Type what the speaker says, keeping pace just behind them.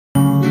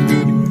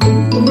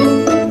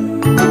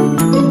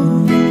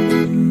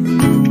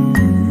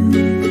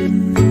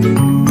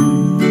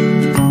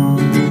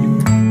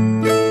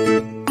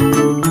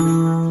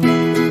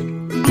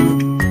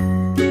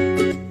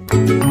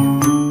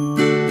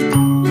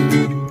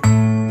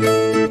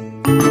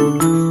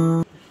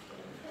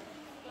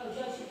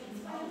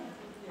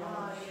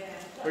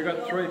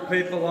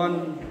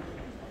on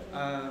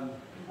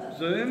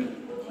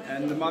Zoom,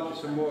 and there might be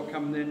some more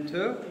coming in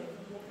too.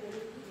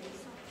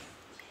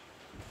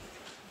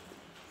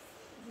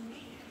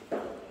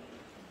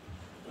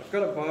 I've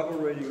got a Bible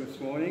reading this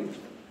morning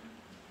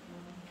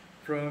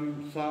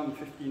from Psalm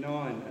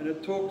 59, and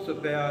it talks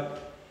about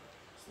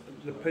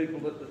the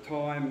people at the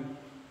time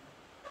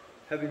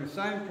having the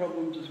same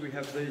problems as we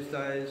have these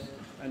days,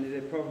 and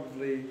they're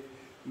probably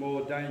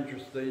more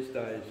dangerous these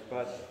days,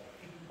 but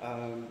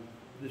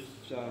this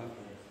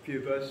few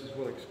verses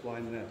will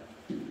explain that.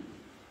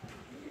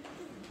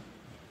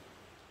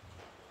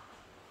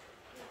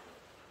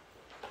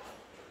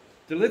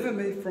 Deliver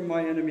me from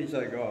my enemies,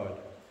 O God.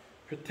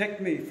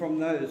 Protect me from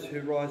those who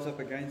rise up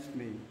against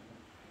me.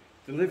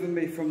 Deliver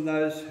me from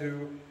those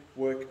who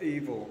work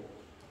evil,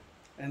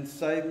 and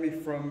save me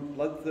from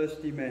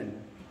bloodthirsty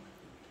men.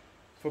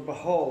 For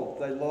behold,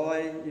 they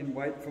lie in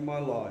wait for my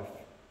life.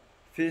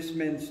 Fierce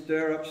men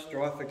stir up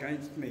strife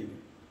against me.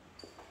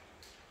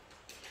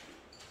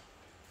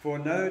 For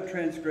no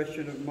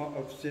transgression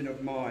of sin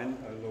of mine,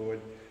 O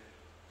Lord,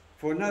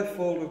 for no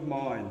fault of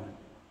mine,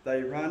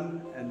 they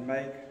run and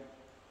make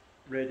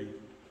ready.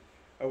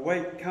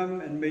 Awake,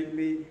 come and meet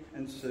me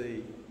and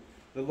see.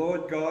 The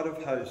Lord God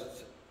of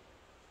hosts,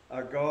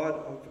 our God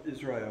of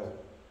Israel.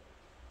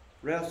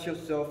 Rouse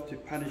yourself to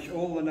punish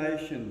all the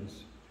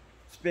nations.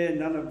 Spare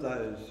none of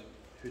those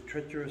who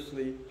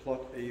treacherously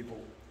plot evil.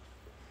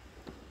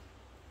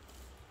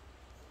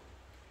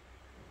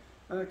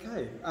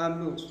 Okay,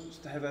 we'll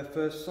just have our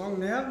first song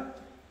now,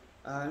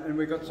 and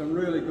we've got some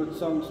really good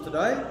songs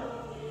today.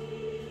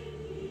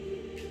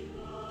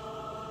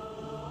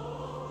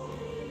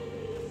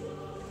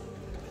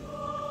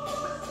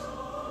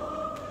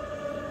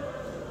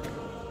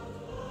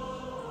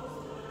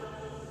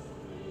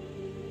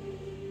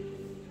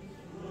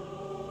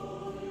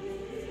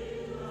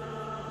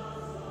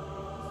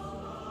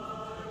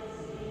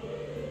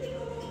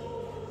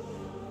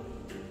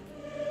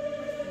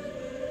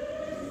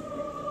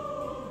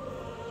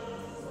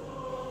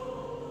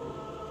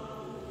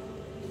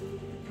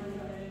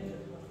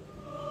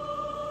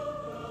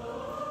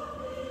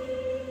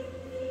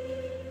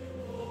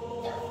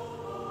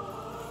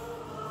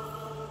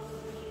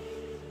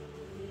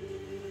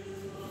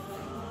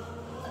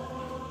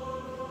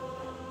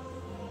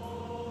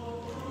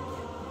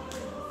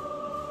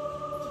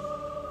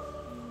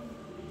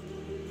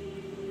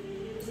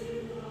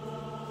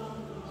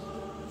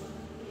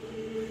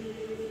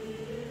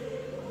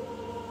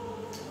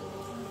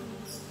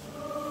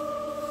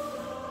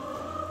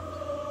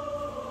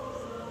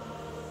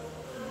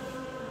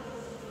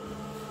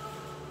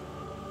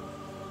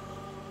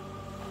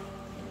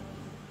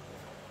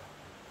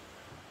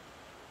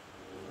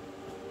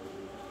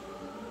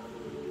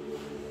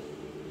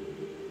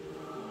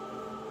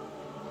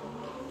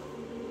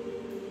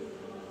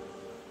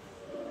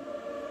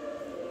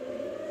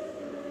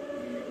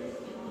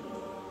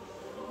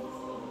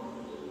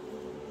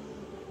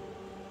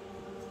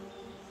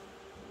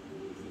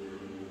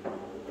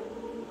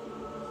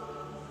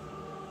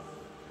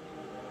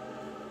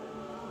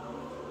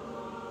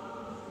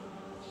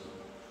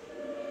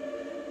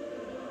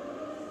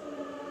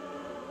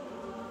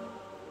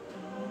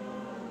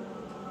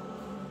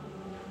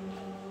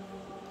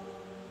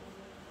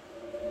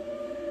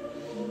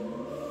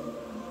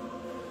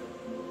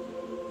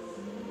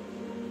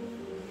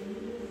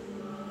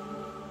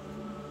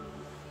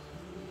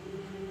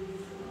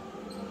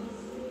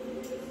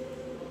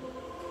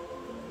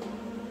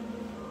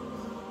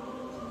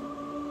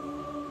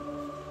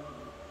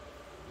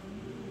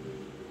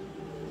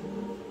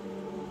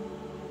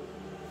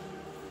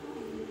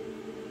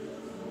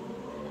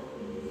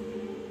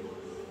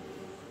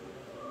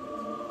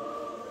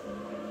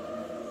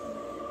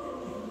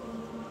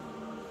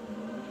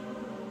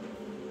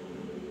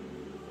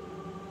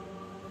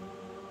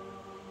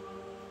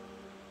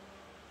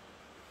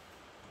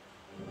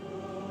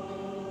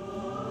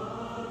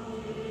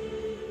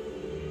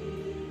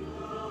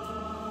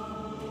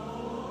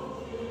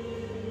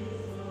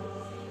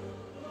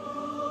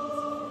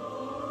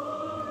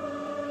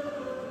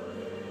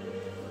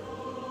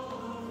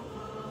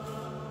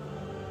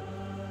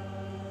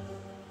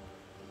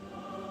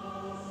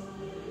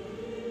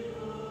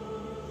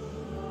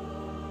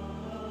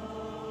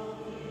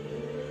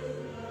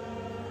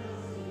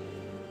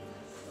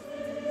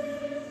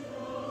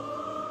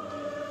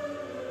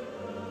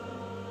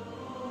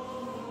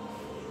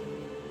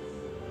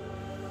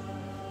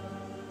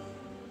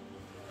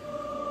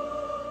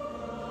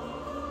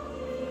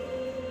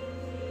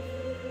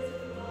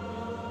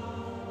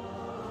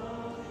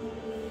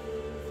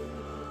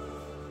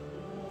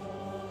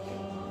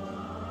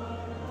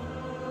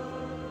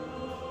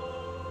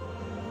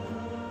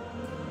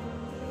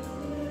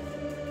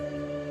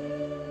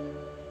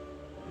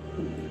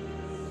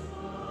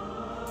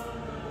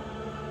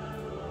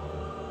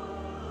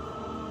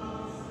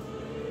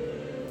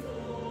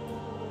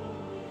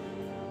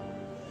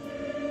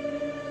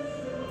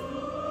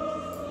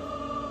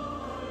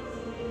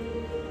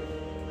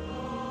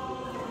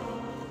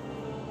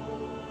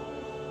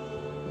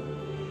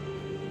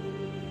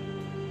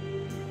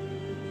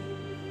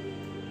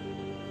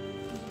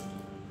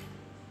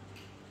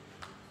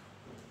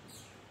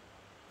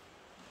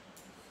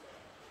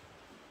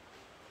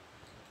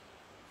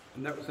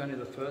 And that was only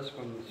the first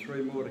one. There's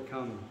 3 more to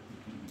come.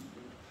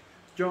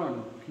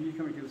 John, can you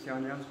come and give us our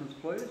announcements,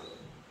 please?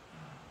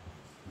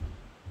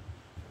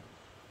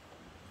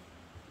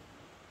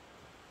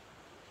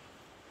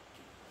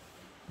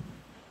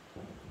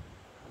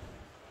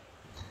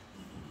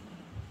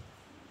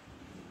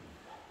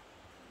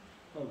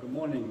 Well, good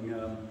morning.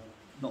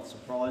 Not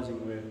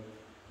surprising,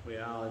 we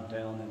are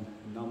down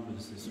in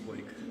numbers this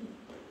week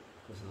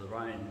because of the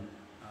rain.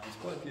 There's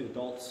quite a few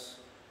adults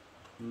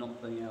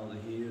not being able to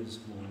hear this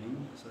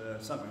morning, so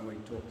something we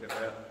talked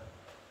about,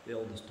 the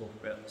elders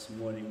talked about this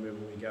morning, whether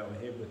we go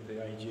ahead with the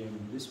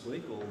AGM this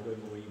week or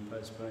whether we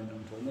postpone it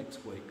until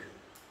next week.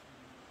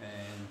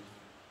 And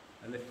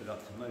they left it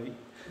up to me.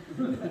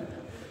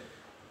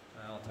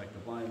 I'll take the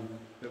blame.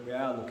 But we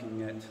are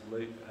looking at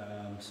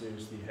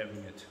seriously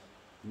having it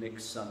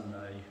next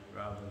Sunday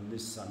rather than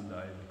this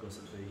Sunday because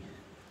of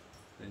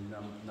the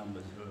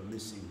numbers who are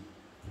missing.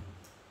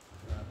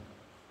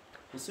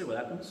 We'll see what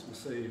happens. We'll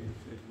see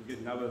if we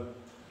get another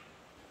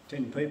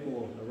 10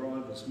 people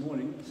arrive this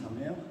morning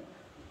somehow.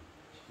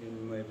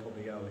 Then we'll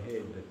probably go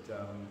ahead,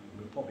 but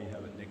we'll probably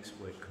have it next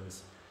week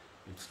because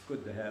it's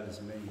good to have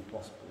as many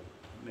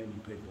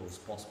people as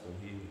possible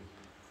here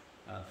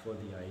for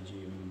the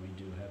AGM when we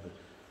do have it.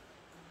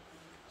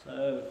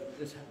 So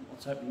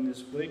what's happening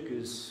this week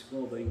is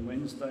Wellbeing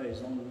Wednesday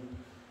is on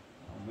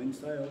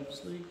Wednesday,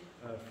 obviously.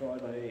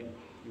 Friday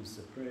is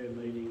the prayer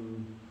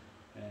meeting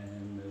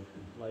and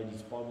the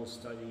ladies' Bible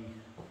study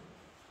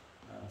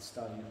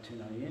starting at 10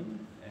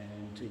 a.m.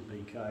 and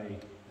TPK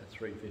at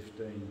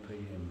 3:15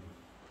 p.m.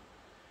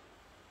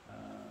 I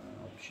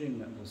assume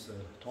that was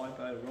a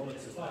typo, Robert?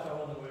 It's a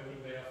typo on the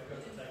working bee, I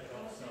forgot to take it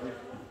off, sorry.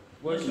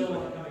 Working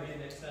Sure, I'm coming in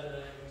next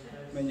Saturday.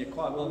 I mean, you're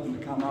quite welcome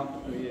to come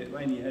up. We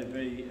only had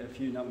a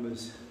few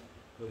numbers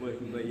for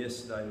working bee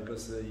yesterday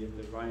because of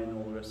the rain and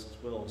all the rest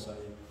as well, so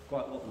you're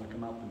quite welcome to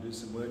come up and do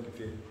some work if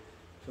you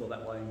feel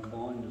that way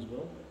inclined as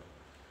well.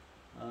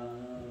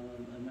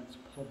 And that's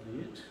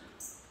probably it.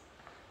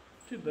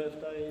 2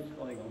 birthdays,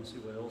 I think I'll see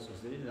what else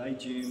is there.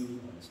 AGM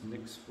is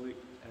next week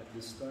at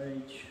this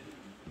stage.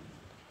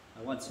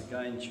 Once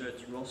again,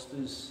 church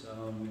rosters,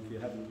 if you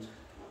haven't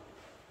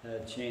had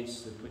a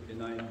chance to put your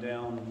name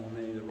down on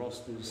any of the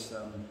rosters,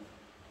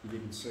 you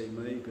didn't see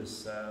me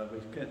because we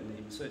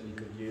certainly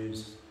could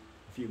use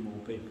a few more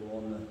people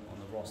on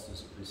the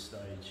rosters at this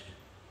stage.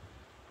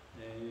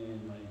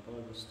 And my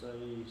Bible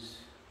studies,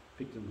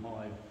 Picton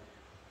High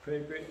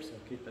prayer groups, so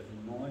keep that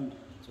in mind.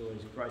 It's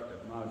always great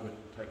that Margaret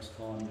takes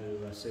time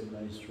to send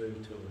these through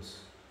to us.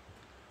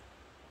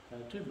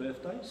 2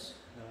 birthdays,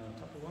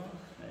 Tupperware,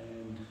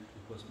 and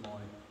of course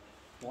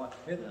my wife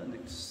Heather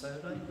next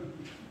Saturday.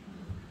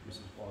 This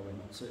is why we're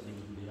not certainly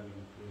going to be having a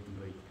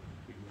working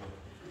big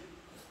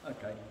work.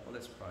 Okay, well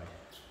let's pray.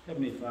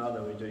 Heavenly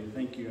Father, we do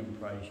thank you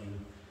and praise you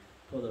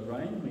for the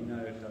rain. We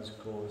know it does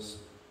cause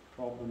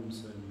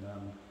problems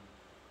and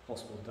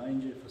possible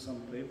danger for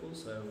some people,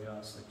 so we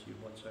ask that you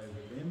watch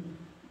over them.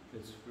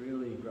 It's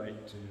really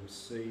great to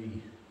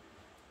see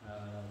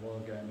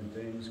Wollondilly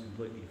dams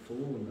completely full,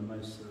 and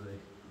most of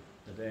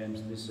the dams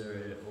in this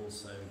area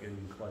also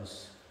getting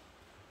close,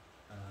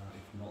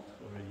 if not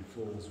already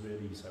falls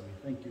really. So we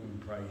thank you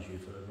and praise you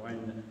for the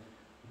rain,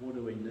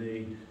 water we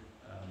need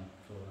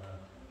for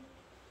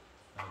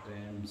our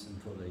dams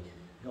and for the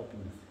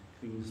helping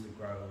things to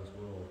grow as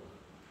well.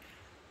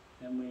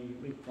 And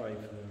we pray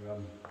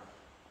for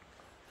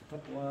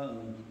Tupperware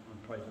and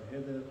pray for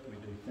Heather. We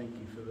do thank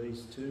you for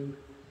these two.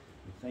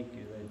 We thank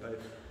you they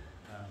both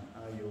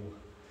are your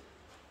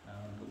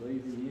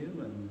believe in you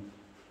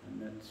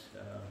and that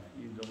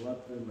you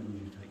love them and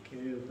you take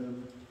care of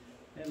them.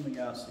 And we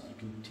ask that you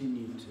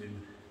continue to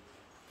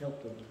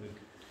help them to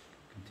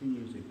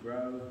continue to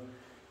grow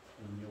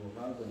in your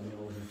love and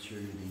your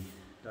maturity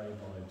day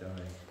by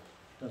day.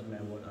 Doesn't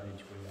matter what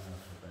age we are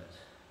for that.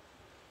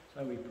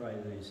 So we pray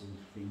these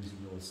things in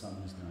your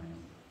Son's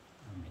name.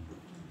 Amen.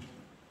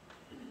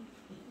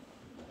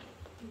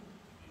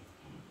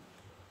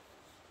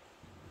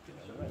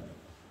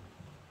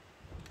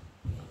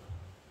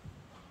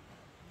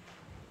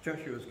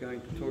 Joshua's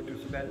going to talk to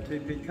us about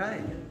TPK.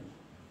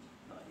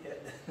 Not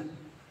yet.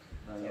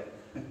 Not yet.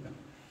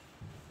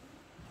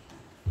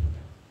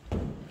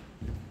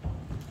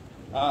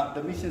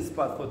 The mission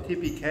spot for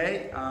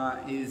TPK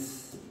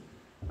is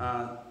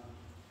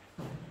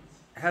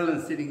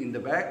Helen sitting in the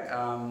back.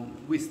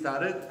 We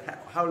started,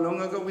 how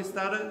long ago we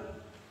started?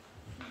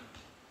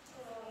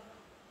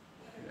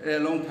 A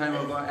long time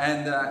ago,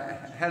 and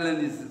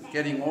Helen is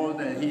getting old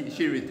and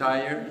she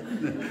retired.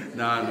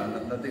 No,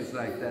 nothing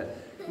like that.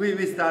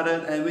 We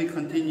started and we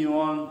continue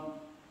on,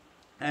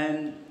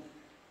 and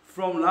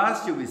from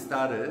last year we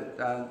started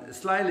a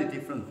slightly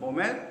different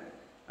format.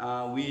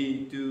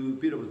 We do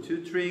a bit of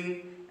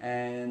tutoring,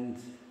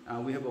 and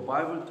we have a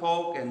Bible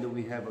talk, and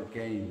we have a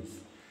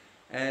games.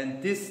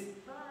 And this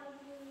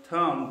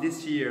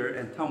year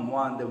and term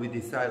 1 that we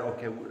decided,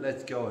 okay,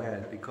 let's go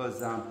ahead,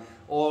 because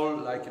all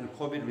like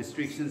COVID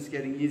restrictions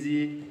getting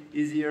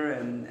easier,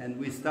 and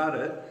we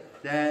started.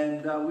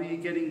 Then we're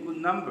getting good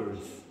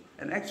numbers,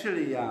 and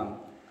actually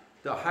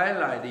the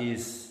highlight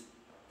is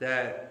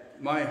that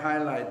my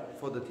highlight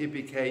for the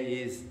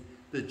TPK is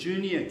the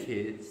junior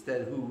kids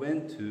that who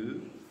went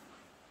to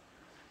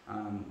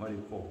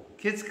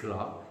kids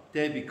club.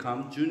 They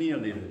become junior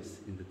leaders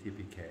in the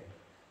TPK.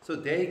 So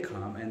they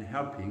come and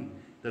helping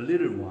the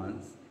little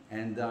ones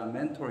and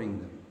mentoring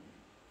them.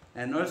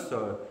 And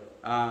also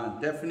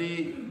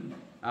definitely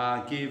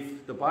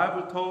give the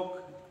Bible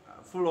talk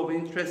full of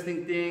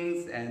interesting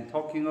things and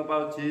talking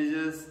about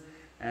Jesus,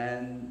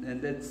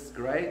 and that's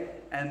great.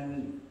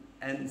 And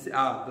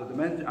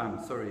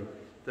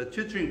the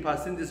tutoring part,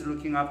 Cindy is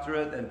looking after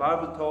it, and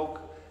Bible talk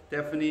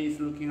definitely is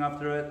looking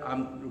after it.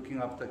 I'm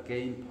looking after the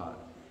game part,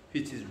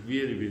 which is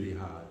really, really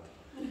hard.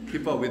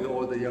 Keep up with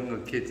all the younger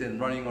kids and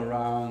running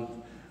around.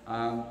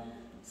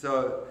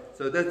 So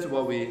that's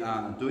what we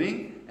are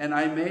doing. And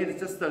I made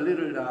just a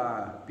little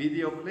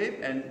video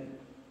clip, and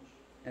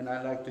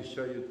I'd like to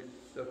show you.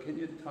 So can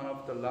you turn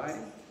off the light?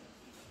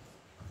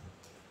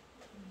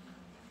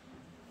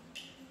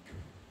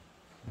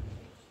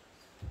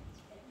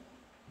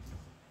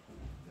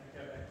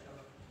 Go back, John.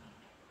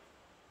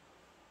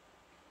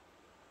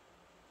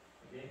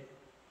 Again.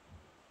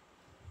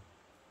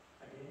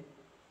 Again.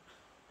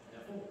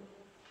 And now.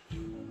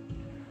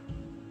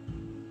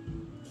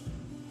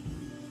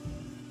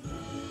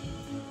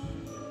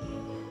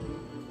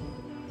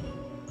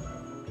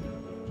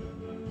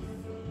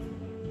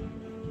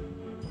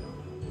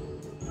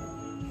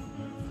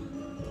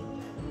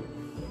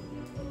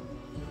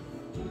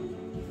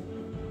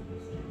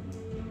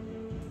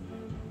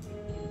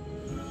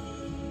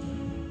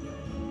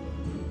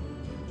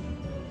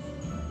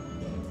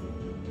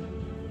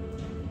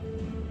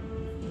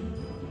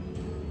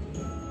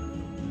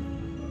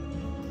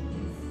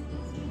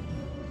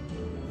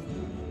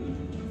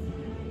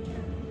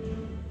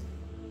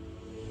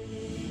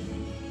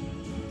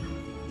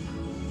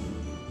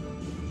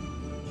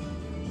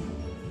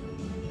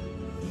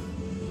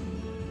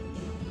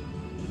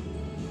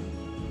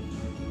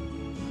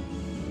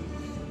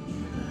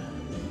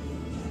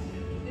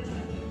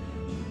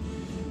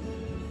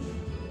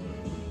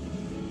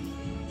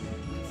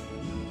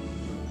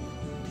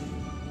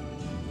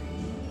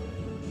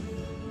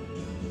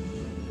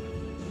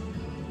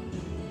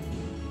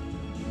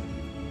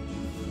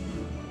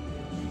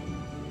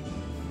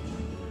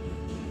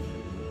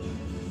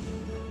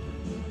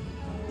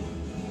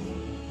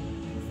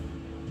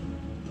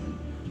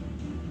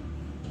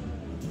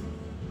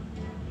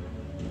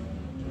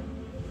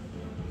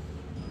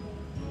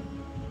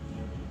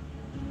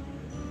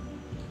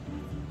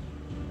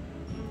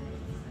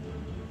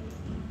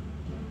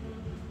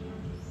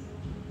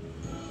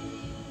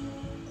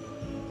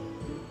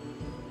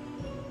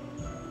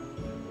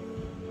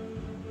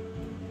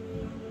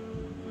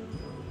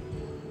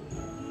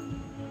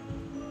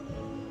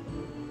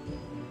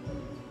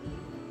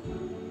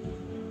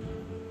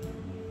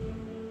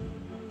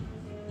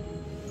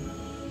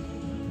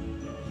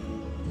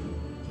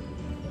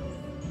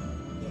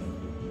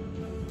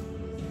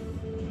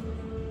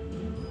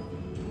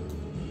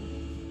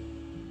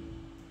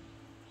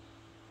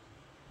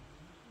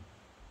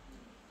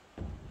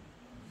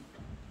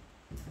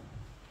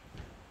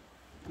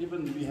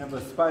 Even we have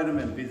a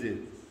Spider-Man visit,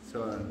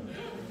 so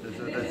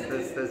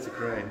that's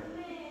great.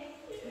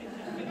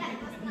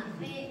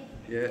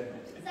 Yeah.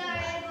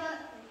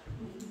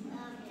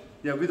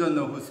 Yeah, we don't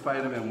know who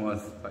Spider-Man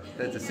was, but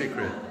that's a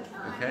secret.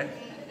 Okay.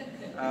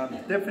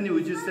 Daphne,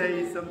 would you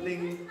say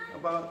something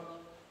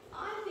about?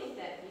 I think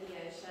that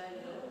video showed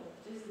it all.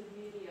 Just the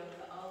beauty of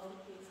the old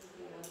kids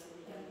looking after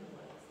the younger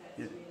ones. That's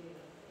really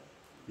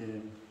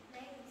lovely.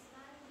 Yeah.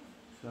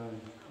 So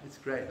it's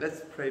great.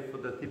 Let's pray for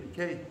the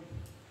TPK.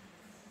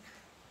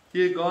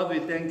 Dear God, we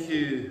thank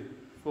you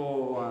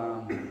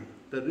for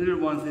the little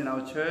ones in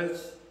our church,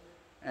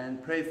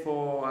 and pray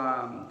for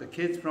the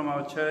kids from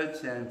our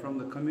church and from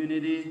the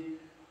community.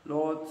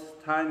 Lord,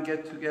 time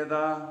get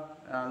together,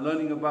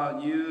 learning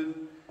about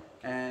you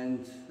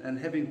and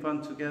having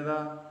fun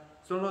together.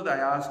 So Lord, I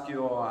ask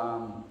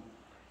your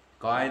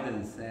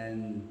guidance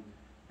and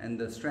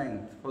the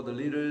strength for the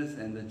leaders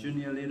and the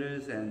junior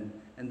leaders and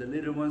the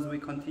little ones. We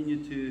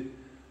continue to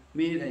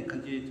meet and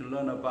continue to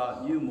learn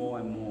about you more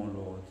and more,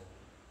 Lord.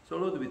 So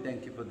Lord, we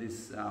thank you for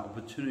this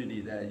opportunity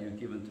that you've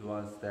given to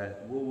us,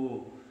 that we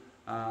will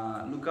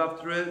look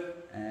after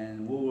it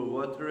and we will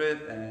water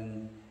it,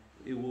 and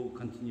it will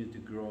continue to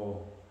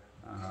grow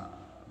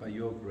by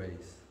your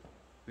grace.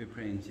 We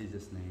pray in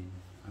Jesus' name.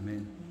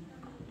 Amen.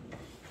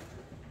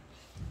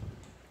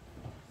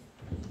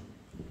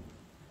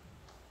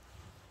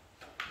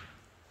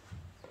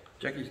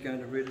 Jackie's going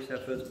to read us our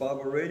first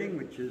Bible reading,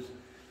 which is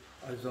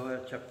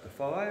Isaiah chapter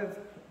 5,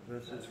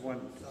 verses 1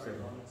 to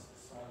 7.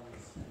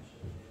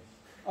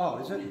 Oh,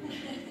 is it?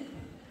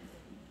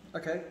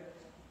 Okay.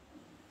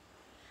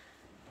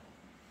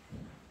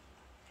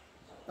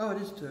 Oh,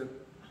 it is too.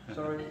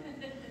 Sorry.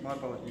 My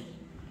apologies.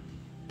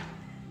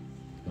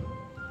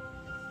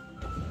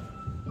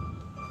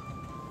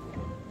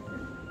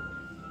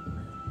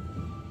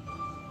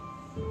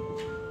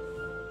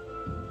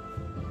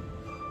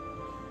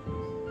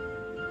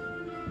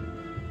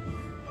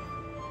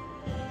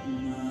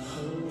 My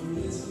hope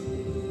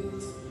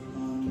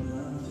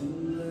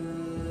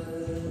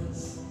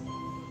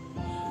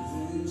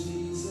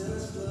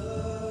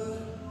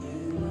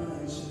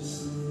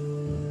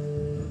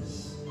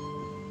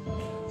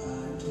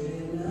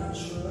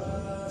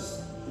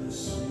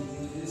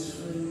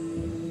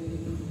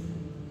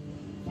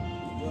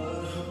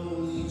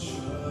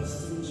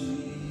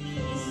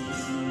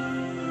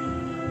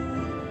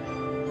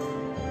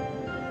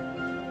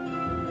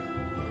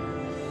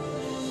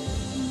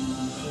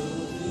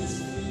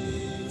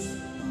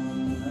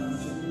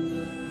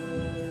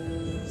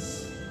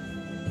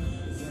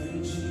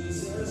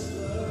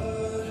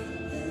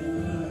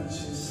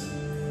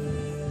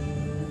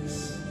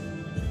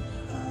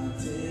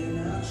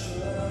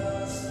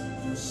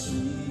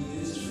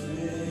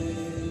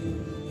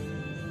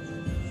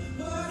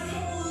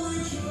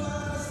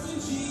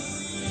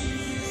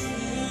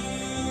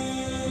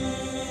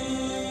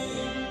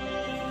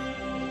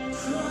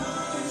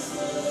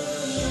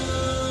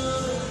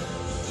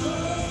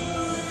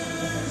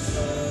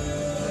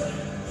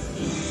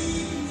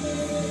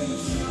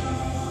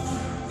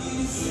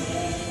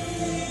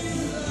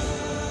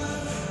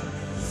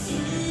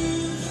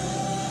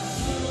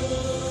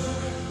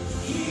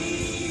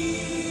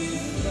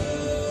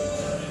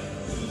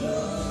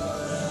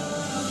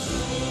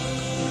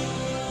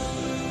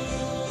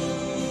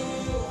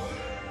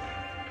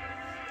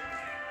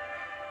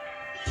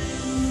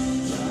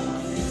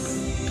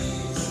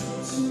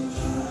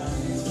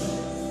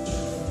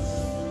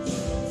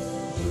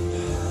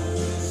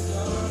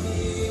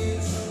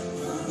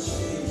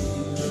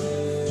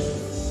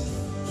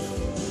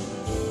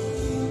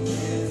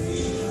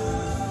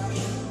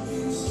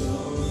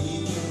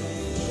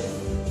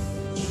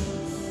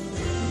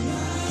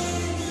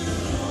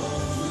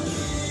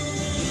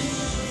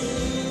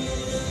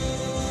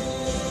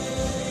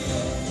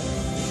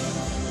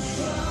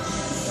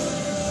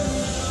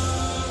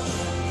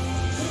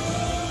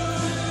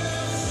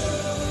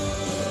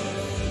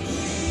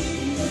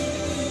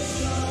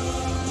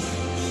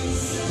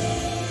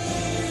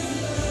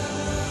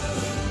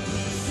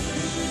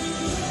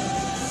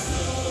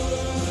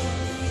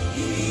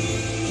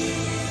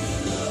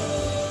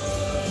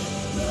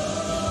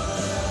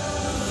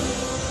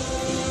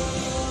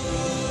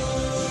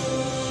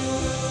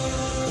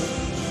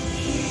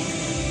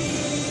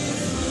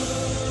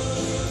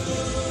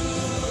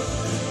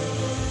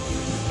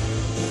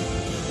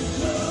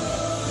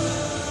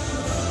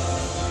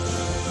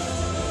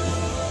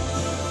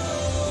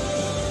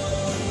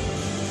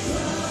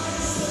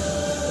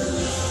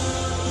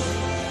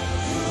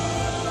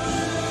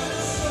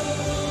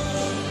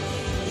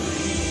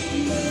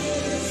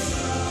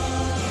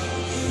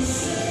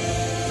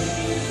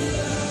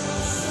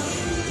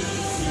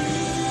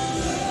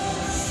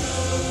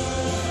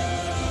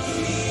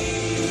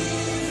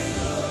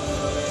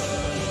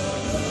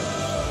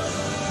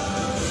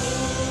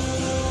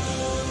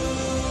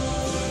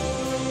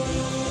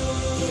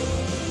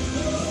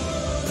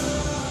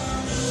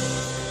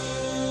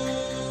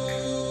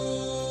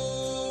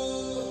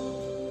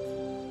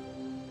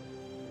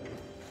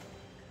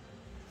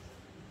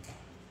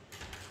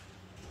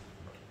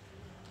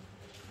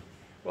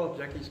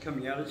Jackie's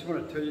coming out, I just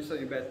want to tell you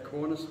something about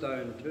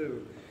Cornerstone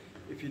too.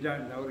 If you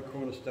don't know what a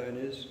cornerstone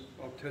is,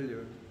 I'll tell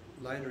you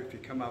later if you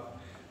come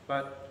up.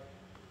 But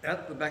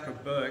out the back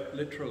of Burke,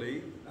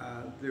 literally,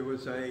 there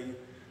was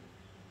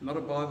not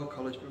a Bible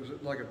college, but it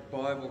was like a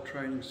Bible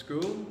training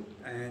school,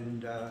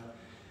 and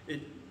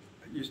it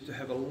used to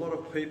have a lot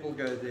of people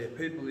go there,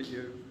 people that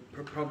you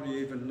probably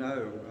even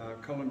know.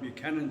 Colin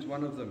Buchanan's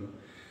one of them,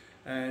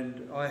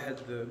 and I had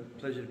the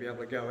pleasure to be able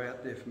to go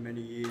out there for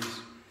many years,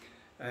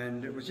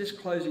 and it was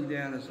just closing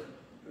down as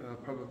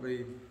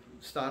probably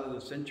start of the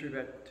century,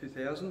 about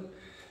 2000,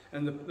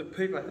 and the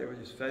people out there were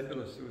just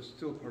fabulous. There was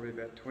still probably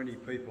about 20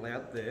 people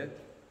out there,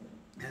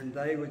 and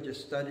they were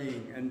just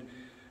studying, and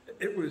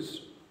it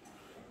was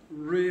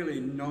really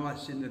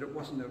nice in that it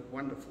wasn't a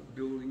wonderful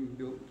building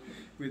built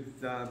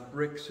with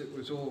bricks. It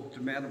was all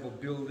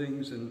demountable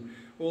buildings, and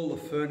all the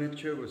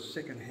furniture was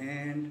second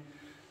hand,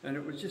 and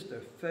it was just a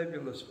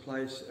fabulous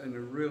place and a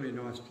really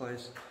nice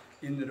place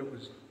in that it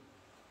was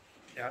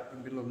out in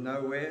the middle of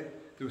nowhere.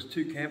 There was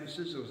 2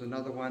 campuses. There was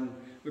another one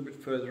a little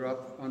bit further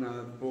up on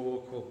a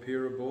bore called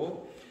Peerabore,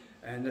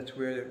 and that's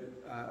where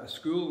a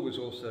school was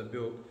also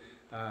built,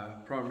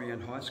 primary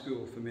and high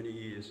school for many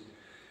years.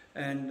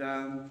 And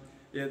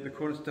yeah, the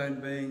cornerstone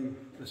being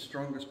the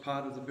strongest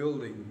part of the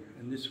building,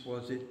 and this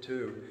was it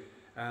too.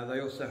 They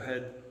also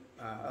had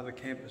other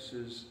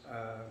campuses,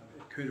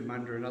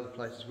 Cootamundra and other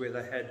places where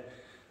they had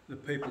the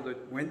people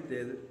that went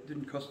there that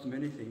didn't cost them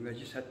anything. They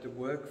just had to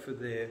work for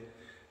their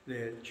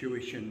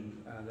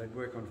tuition. They'd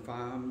work on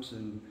farms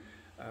and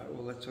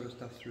all that sort of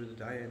stuff through the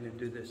day, and then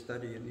do their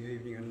study in the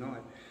evening and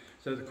night.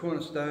 So the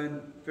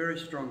cornerstone, very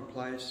strong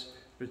place,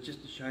 but it's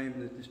just a shame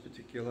that this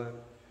particular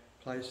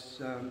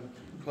place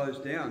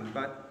closed down.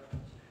 But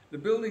the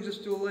buildings are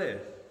still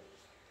there.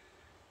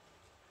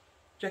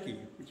 Jackie,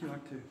 would you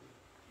like to?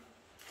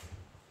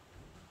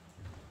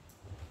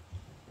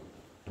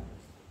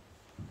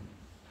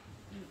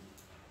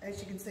 As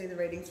you can see, the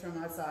readings from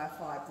Isaiah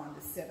 5,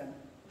 1-7.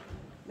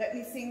 Let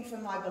me sing for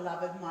my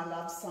beloved my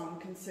love song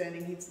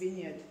concerning his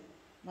vineyard.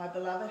 My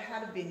beloved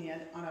had a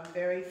vineyard on a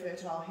very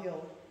fertile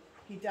hill.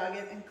 He dug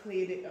it and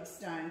cleared it of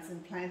stones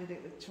and planted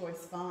it with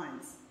choice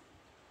vines.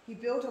 He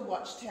built a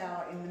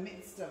watchtower in the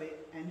midst of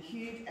it and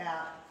hewed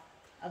out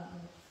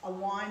a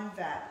wine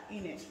vat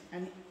in it,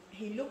 and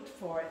he looked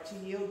for it to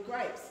yield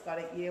grapes, but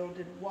it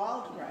yielded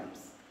wild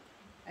grapes.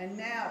 And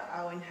now,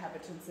 O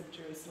inhabitants of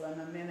Jerusalem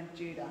and men of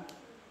Judah,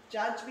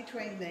 judge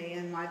between me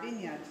and my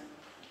vineyard.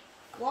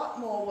 What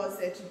more was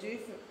there to do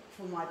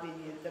for my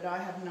vineyard that I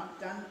have not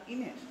done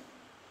in it?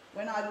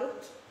 When I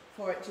looked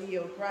for it to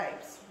yield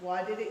grapes,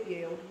 why did it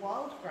yield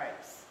wild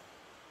grapes?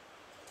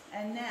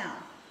 And now,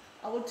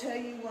 I will tell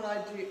you what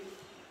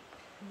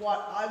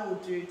I will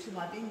do to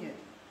my vineyard.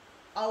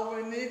 I will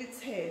remove its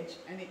hedge,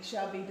 and it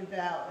shall be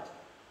devoured.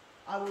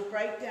 I will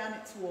break down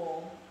its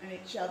wall, and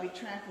it shall be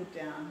trampled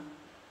down.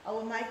 I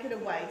will make it a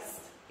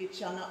waste, it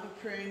shall not be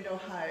pruned or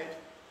hoed,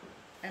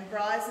 and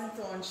briars and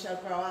thorns shall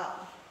grow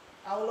up.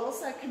 I will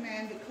also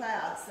command the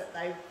clouds that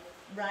they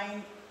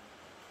rain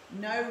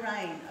no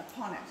rain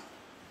upon it.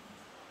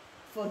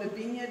 For the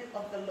vineyard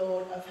of the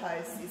Lord of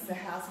hosts is the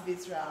house of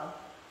Israel,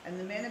 and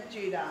the men of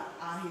Judah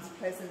are his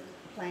pleasant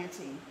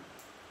planting.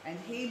 And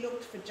he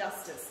looked for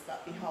justice,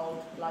 but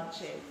behold,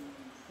 bloodshed,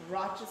 for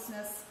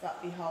righteousness,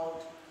 but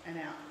behold, an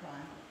outcry.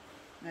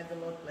 May the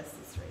Lord bless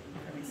this reading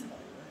from his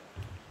holy word.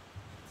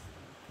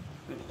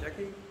 Thanks,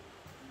 Jackie.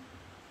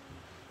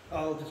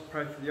 I'll just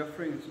pray for the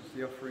offering. This is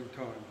the offering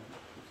time.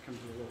 Let's come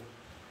to the Lord.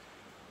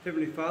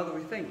 Heavenly Father,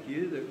 we thank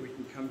you that we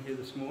can come here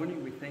this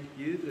morning. We thank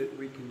you that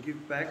we can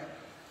give back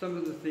some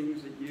of the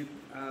things that you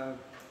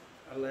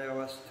allow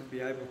us to be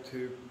able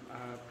to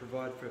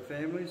provide for our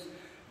families.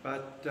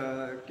 But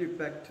give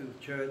back to the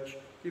church,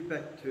 give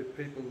back to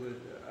people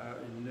that are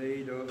in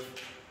need of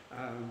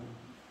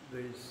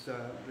these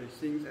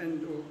things,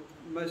 and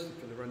mostly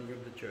for the running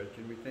of the church.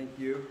 And we thank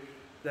you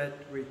that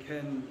we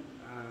can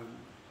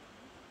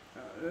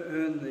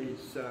earn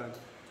these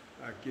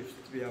gifts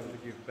to be able to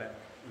give back.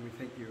 And we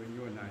thank you in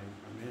your name.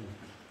 Amen.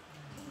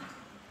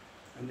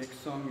 Our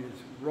next song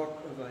is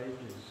Rock of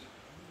Ages.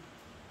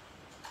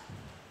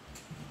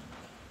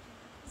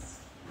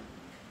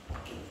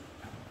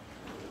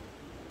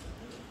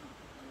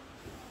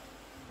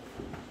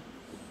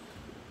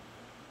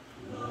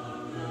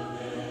 From the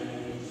river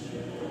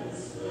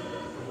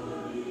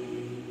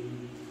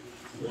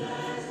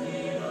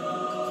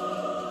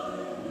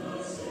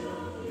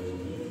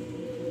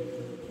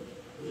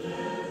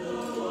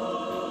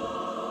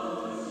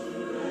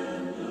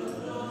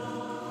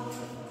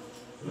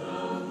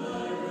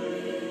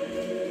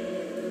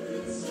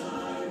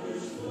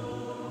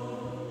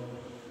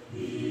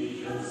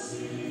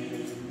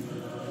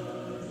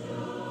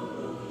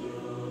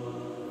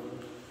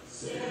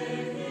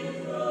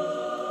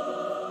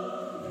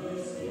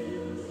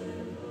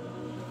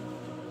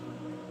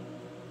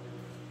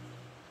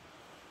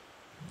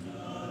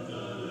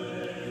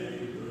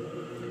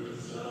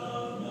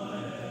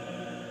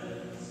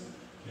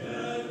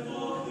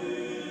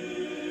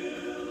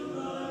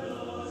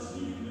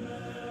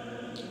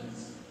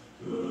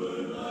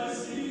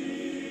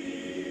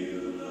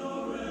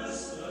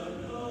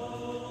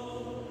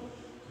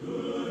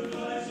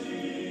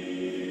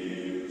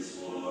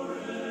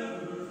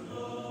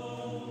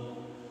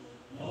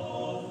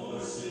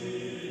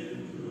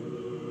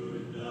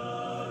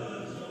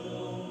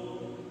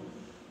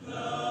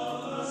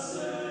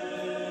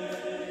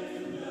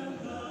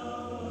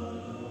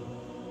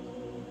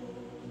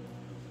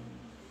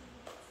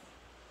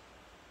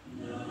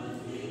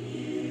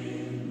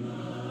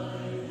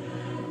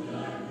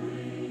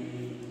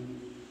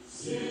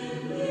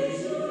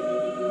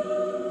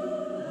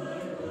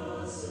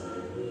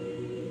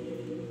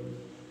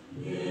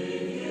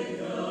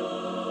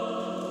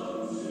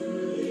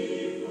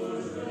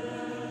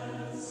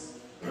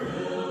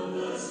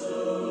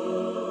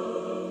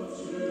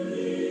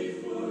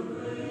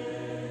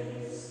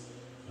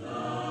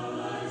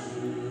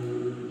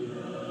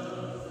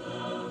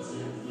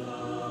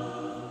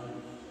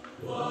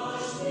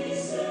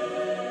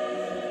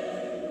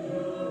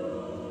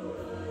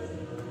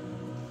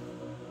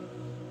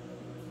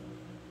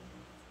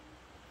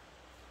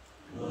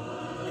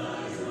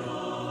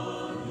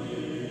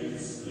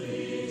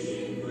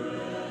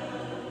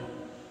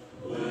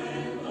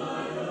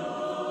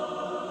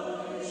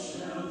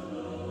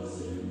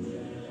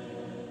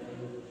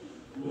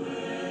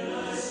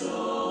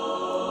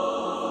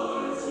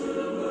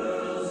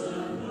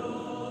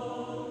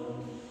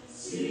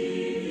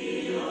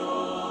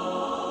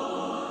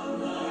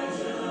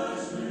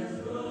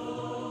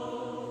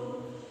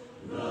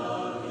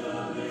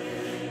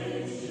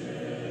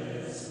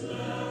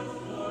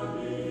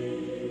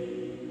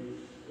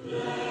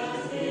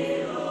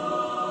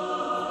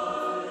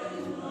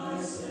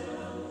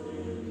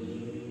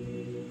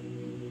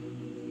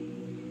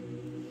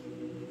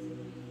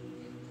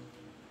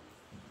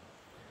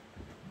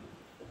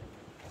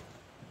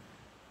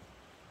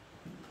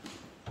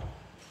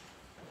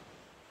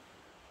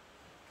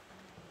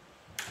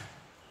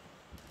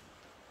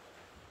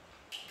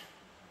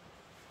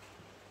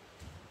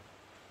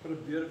What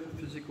a beautiful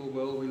physical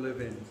world we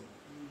live in.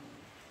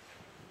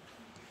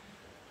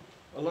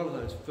 A lot of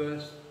those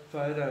first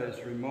photos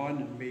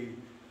reminded me,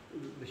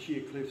 the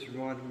sheer cliffs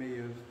reminded me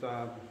of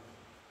the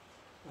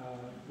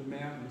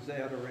mountains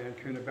out around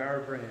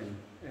Coonabarabran,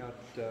 out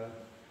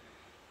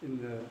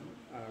in the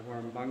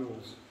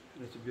Warrumbungles.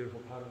 And it's a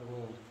beautiful part of the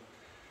world.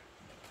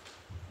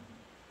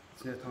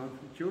 It's now time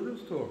for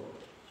children's talk.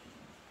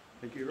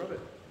 Thank you,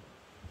 Robert.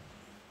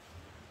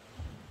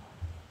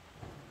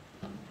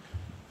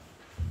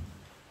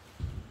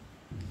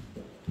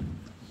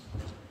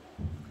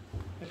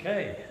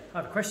 Okay, I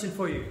have a question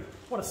for you.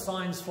 What are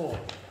signs for?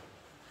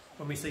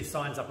 When we see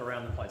signs up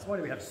around the place, why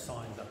do we have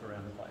signs up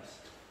around the place?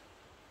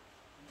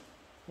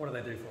 What do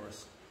they do for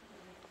us?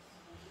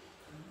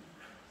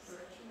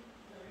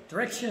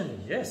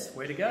 Direction, yes,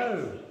 where to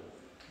go.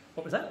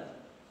 What was that?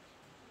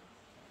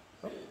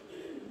 Oh.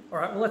 All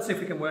right, well, let's see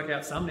if we can work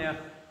out some. Now,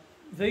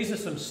 these are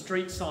some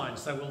street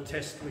signs, so we'll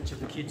test which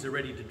of the kids are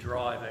ready to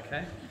drive,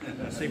 okay?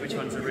 See which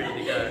ones are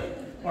ready to go.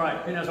 All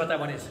right, who knows what that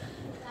one is?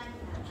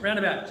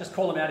 Roundabout, just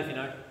call them out if you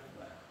know.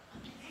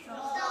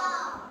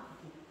 Stop.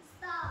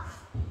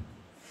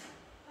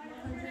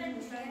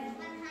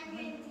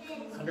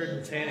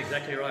 110,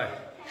 exactly right.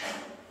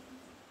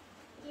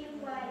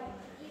 Give way.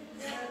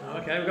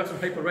 Okay, we've got some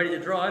people ready to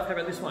drive. How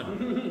about this one? A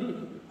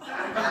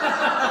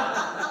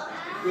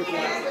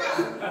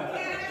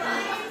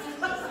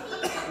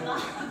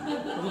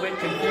little bit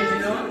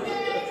confusing, that one?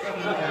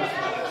 Okay.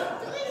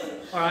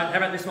 All right, how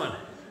about this one?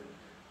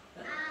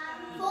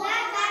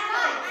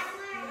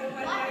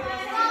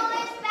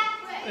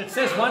 It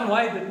says one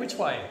way, but which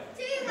way?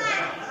 Two ways.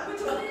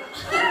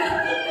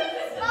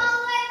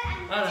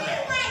 I don't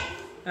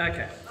know.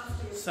 Okay,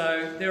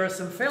 so there are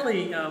some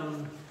fairly,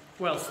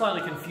 well,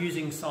 slightly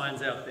confusing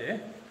signs out there.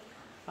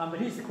 But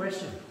here's the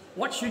question.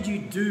 What should you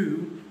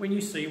do when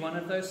you see one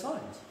of those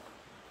signs?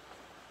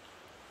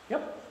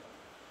 Yep.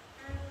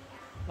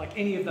 Like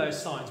any of those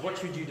signs, what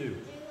should you do?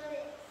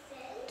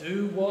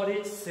 Do what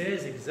it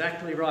says,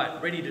 exactly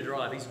right. Ready to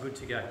drive, he's good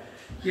to go.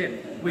 Yeah,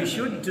 we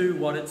should do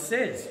what it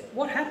says.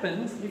 What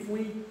happens if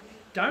we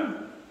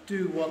don't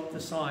do what the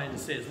sign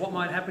says? What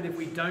might happen if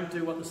we don't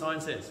do what the sign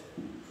says?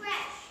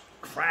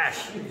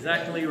 Crash,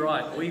 exactly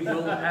right. We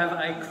will have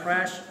a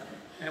crash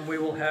and we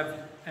will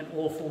have an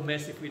awful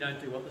mess if we don't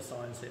do what the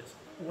sign says.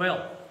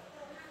 Well,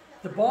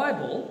 the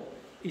Bible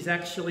is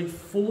actually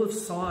full of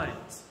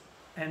signs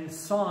and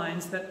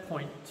signs that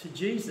point to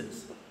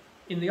Jesus.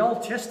 In the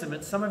Old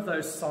Testament, some of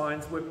those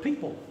signs were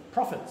people,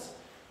 prophets,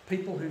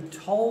 people who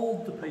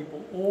told the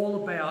people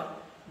all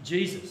about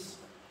Jesus.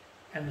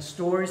 And the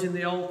stories in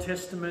the Old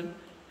Testament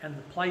and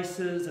the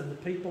places and the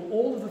people,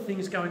 all of the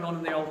things going on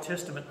in the Old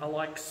Testament are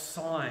like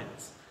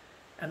signs.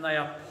 And they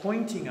are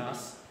pointing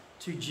us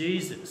to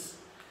Jesus.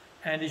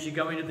 And as you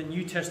go into the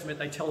New Testament,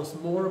 they tell us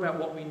more about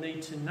what we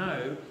need to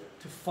know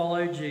to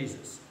follow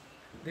Jesus.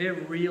 They're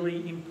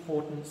really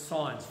important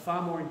signs,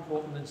 far more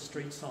important than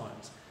street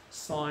signs.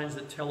 Signs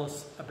that tell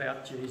us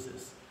about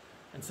Jesus.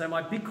 And so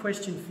my big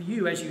question for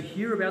you, as you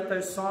hear about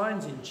those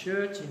signs in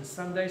church, in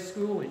Sunday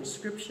school, in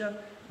Scripture,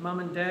 Mum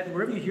and Dad,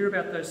 wherever you hear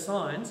about those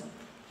signs,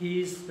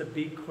 here's the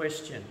big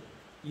question.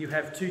 You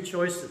have two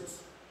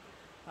choices.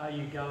 Are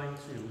you going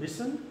to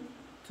listen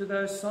to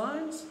those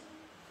signs,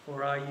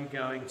 or are you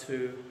going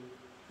to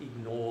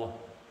ignore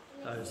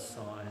those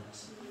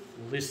signs?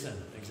 Listen,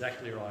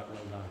 exactly right,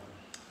 well done.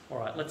 All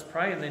right, let's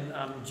pray, and then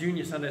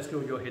Junior Sunday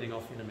School, you're heading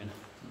off in a minute.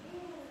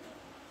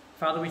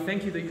 Father, we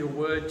thank you that your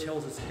word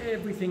tells us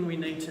everything we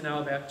need to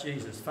know about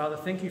Jesus. Father,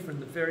 thank you from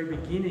the very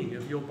beginning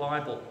of your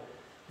Bible.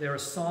 There are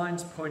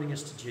signs pointing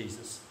us to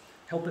Jesus.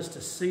 Help us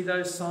to see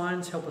those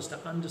signs, help us to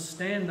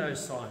understand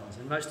those signs,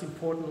 and most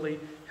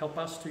importantly, help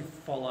us to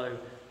follow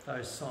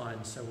those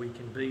signs so we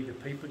can be the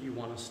people you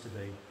want us to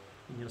be.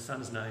 In your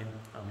Son's name,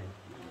 amen.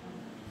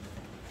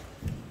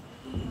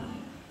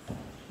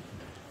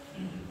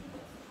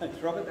 Thanks,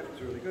 Robert. That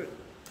was really good.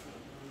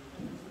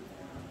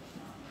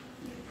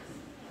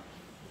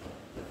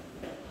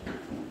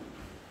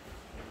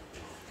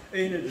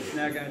 Enid is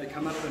now going to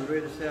come up and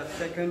read us our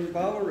second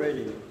Bible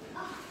reading,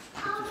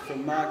 which is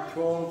from Mark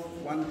 12,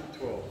 1 to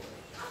 12.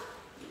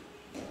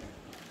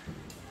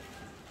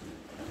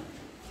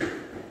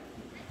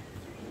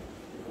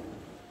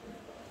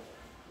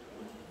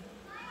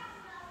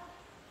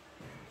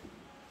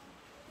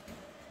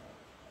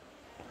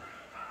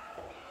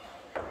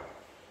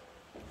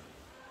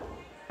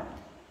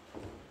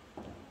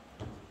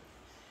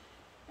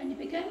 And he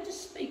began to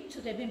speak to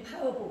them in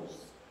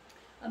parables.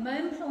 A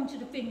man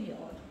planted a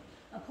vineyard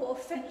and put a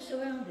fence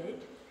around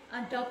it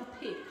and dug a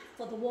pit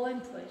for the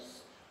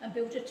winepress and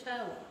built a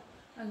tower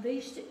and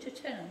leased it to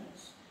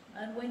tenants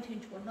and went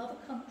into another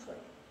country.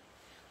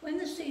 When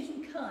the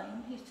season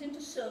came, he sent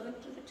a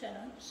servant to the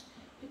tenants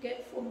to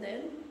get from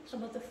them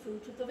some of the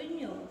fruit of the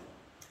vineyard.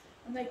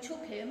 And they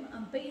took him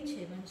and beat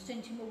him and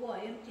sent him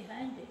away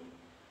empty-handed.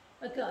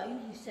 Again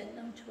he sent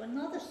them to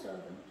another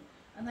servant,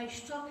 and they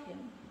struck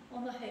him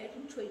on the head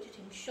and treated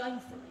him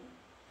shamefully.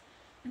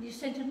 And he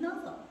sent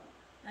another,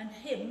 and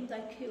him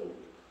they killed,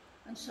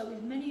 and so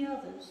with many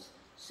others.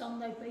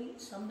 Some they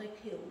beat, some they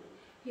killed.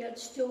 He had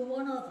still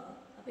one other,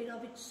 a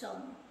beloved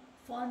son.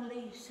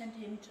 Finally he sent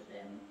him to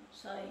them,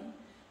 saying,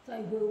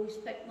 they will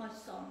respect my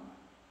son.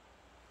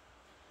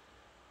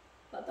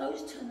 But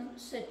those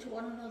tenants said to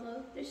one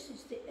another, this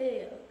is the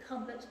heir,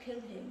 come let's kill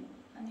him,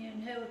 and the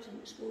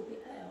inheritance will be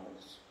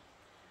ours.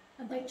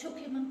 And they took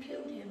him and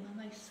killed him, and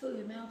they threw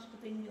him out of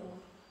the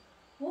vineyard.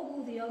 What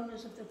will the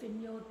owners of the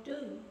vineyard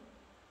do?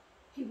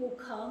 He will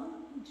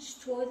come and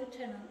destroy the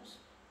tenants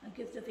and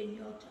give the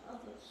vineyard to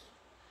others.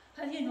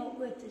 Have you not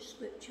read this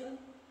scripture?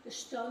 The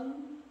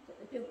stone that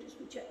the builders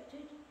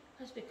rejected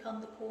has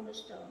become the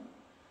cornerstone.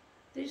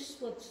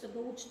 This was the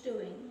Lord's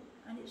doing,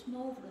 and it's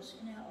marvellous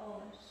in our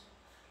eyes.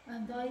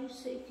 And they,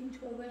 seeking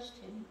to arrest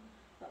him,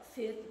 but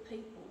feared the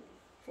people,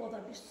 for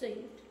they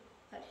perceived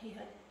that he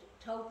had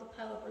told the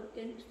parable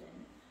against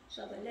them,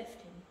 so they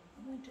left him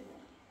and went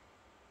away.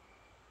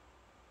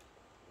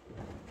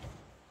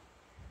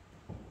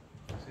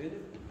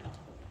 Seated.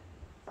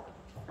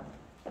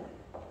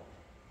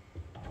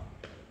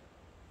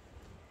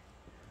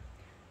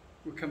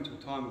 We'll come to a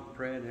time of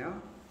prayer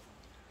now.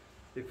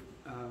 If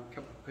a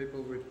couple of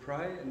people would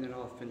pray, and then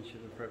I'll finish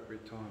at the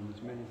appropriate time.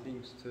 There's many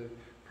things to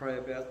pray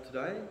about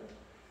today,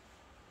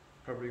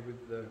 probably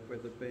with the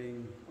weather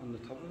being on the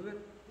top of it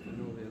and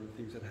all the other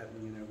things that are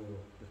happening in our world.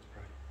 Let's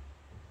pray.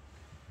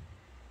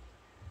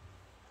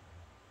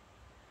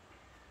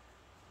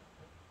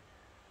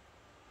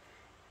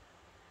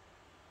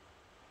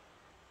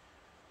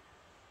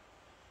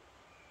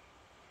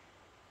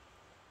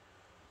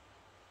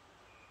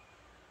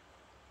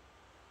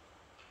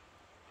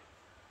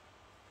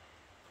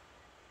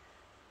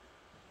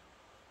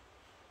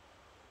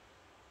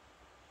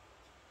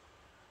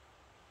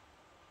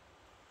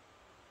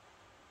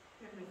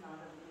 Heavenly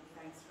Father, we give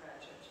thanks for our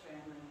church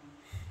family.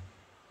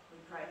 We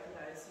pray for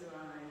those who are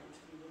unable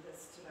to be with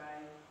us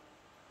today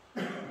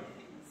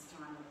in this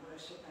time of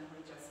worship, and we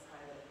just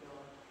pray that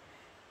your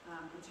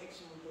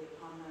protection will be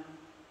upon them.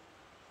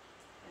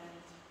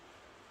 And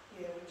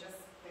yeah, we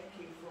just thank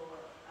you for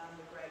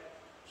the great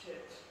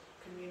church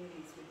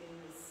communities within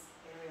this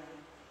area,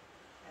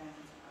 and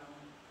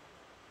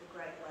the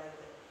great way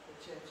that the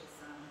churches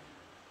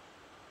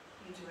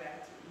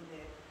interact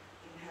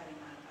in having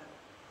a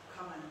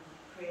common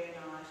prayer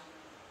night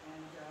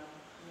and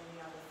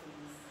many other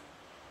things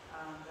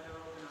that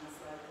are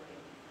organised locally.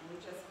 And we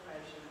just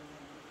praise you and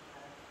thank you for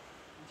that.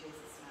 In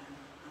Jesus' name.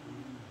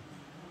 Amen.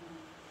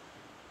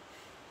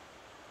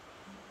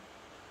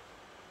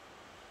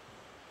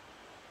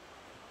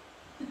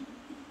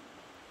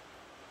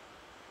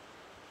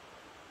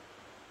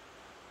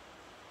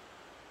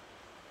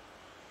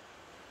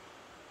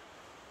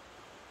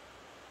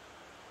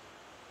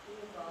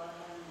 Dear God,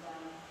 and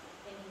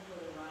thank you for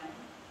the rain,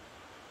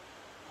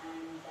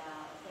 and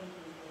thank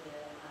you for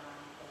the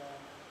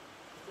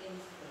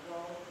things, the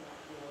role that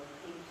you're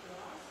giving to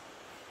us.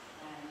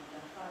 And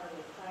Father,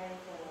 we pray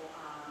for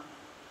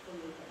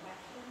your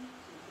protection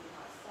to keep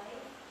us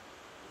safe,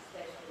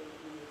 especially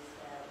in this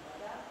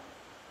weather.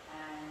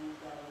 And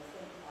we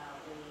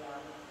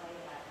pray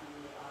that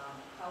you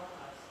help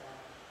us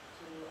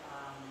to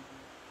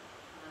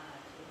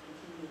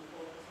continue to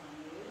focus on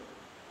you,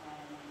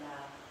 and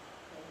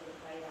we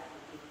pray that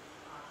you give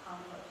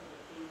comfort to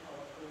the people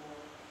who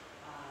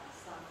are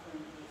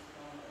suffering this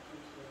moment due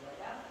to the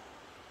weather,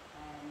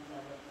 and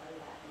we pray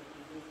that you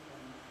give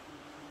wisdom and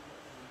comfort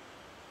them.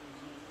 In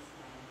Jesus'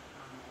 name,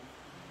 Amen.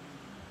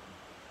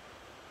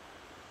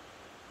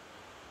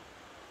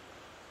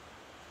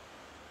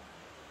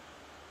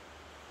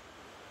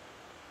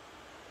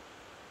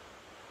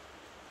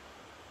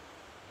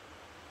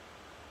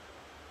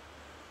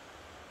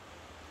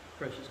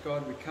 Gracious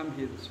God, we come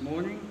here this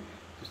morning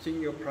to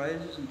sing your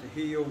praises and to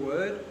hear your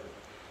word.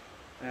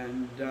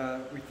 And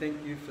we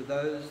thank you for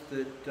those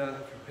that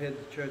have prepared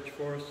the church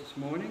for us this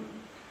morning,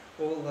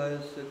 all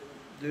those that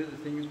do the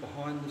things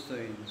behind the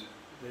scenes,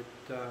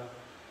 that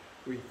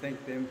we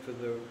thank them for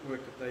the work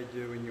that they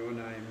do in your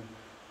name.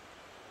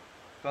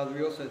 Father,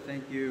 we also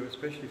thank you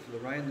especially for the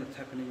rain that's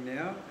happening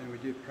now, and we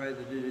do pray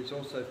that it is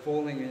also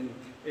falling in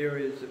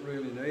areas that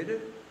really need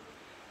it.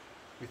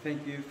 We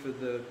thank you for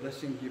the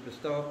blessings you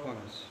bestow upon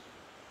us.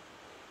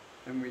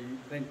 And we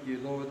thank you,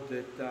 Lord,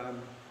 that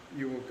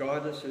you will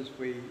guide us as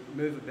we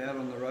move about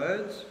on the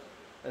roads,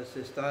 as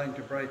they're starting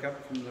to break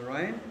up from the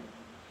rain,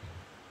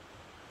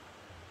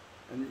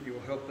 and that you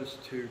will help us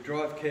to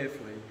drive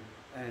carefully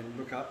and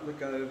look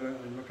over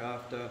and look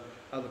after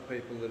other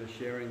people that are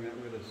sharing that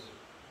with us.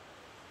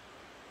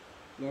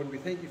 Lord, we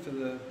thank you for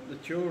the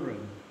children,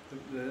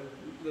 the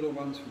little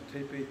ones from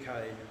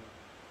TPK.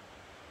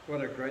 What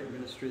a great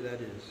ministry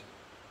that is.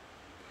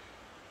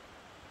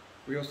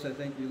 We also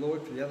thank you,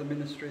 Lord, for the other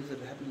ministries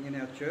that are happening in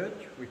our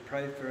church. We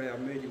pray for our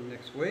meeting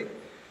next week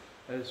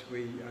as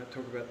we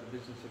talk about the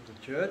business of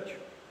the church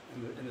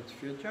and its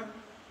future.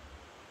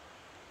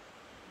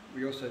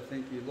 We also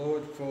thank you,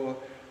 Lord, for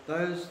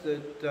those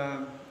that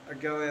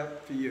go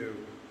out for you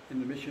in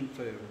the mission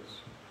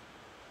fields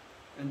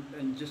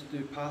and just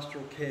do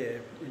pastoral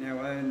care in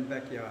our own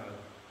backyard.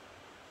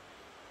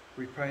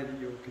 We pray that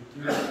you will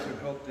continue to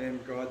help them,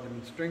 guide them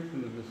and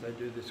strengthen them as they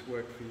do this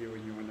work for you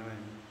in your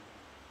name.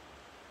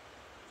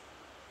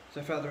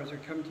 So Father, as we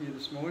come to you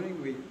this morning,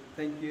 we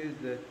thank you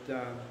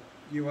that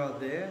you are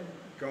there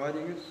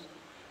guiding us,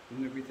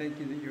 and that we thank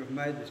you that you have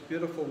made this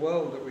beautiful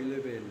world that we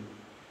live in,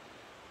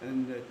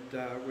 and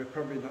that we're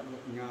probably not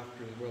looking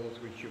after as well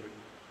as we should.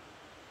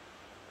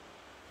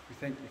 We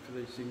thank you for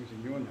these things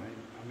in your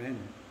name. Amen.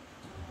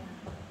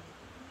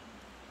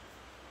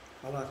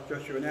 I'll ask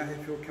Joshua now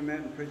if he'll come out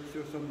and preach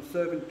to us on the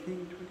Servant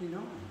King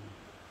 29.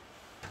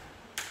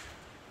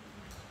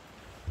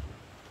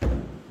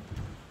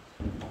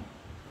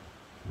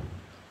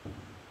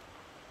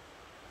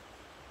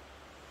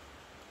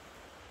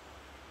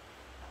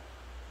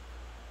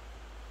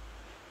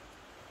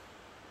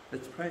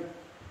 Let's pray.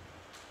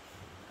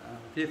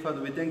 Dear Father,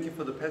 we thank you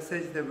for the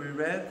passage that we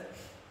read.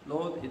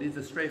 Lord, it is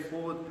a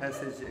straightforward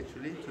passage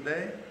actually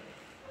today.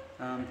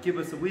 Give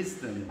us the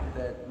wisdom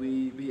that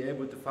we be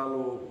able to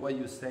follow what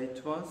you say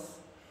to us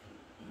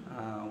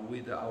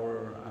with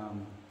our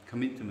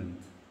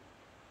commitment.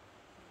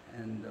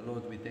 And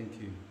Lord, we thank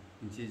you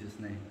in Jesus'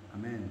 name.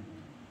 Amen.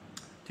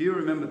 Do you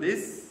remember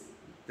this?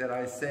 That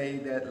I say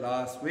that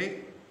last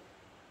week?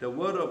 The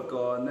word of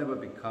God never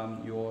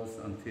becomes yours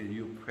until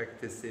you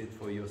practice it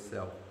for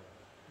yourself.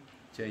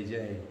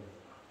 JJ.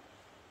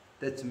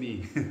 That's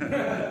me.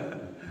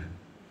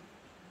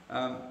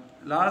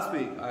 Last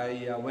week,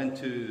 I went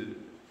to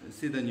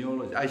see the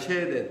neurologist. I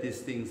shared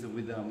these things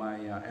with my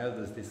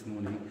elders this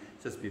morning,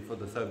 just before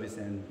the service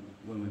and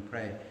when we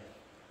pray.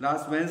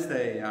 Last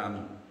Wednesday,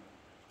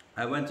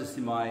 I went to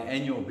see my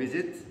annual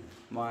visit,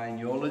 my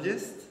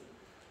neurologist.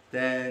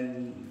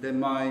 Then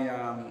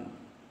my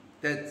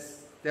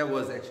that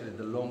was actually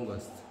the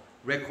longest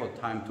record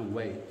time to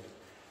wait.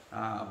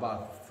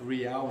 About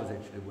 3 hours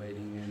actually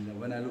waiting. And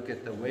when I look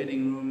at the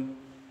waiting room,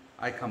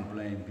 I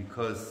complain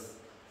because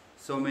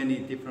so many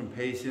different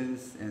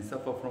patients and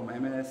suffer from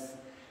MS.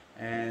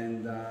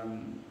 And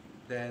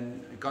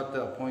then I got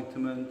the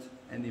appointment,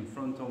 and in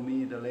front of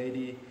me, the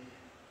lady,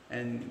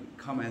 and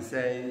come and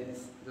say,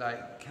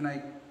 like, can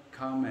I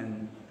come?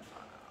 And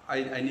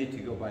I need to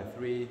go by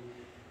 3.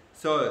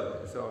 So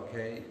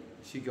okay,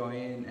 she go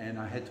in, and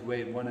I had to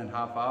wait 1.5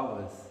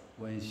 hours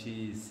when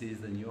she sees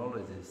the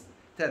neurologist.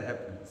 That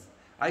happens.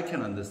 I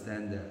can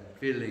understand that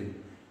feeling.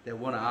 They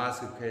want to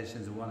ask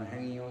questions, want to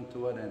hang on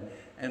to it,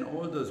 and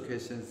all those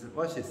questions.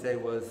 What she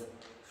said was,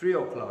 3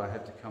 o'clock I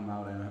have to come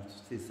out and I have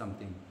to see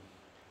something.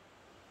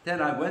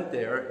 Then I went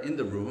there in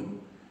the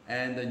room,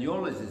 and the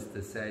neurologist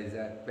says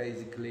that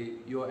basically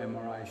your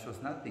MRI shows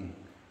nothing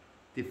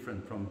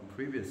different from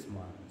previous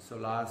one. So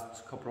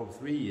last couple of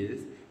 3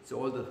 years, it's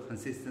all the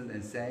consistent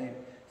and same.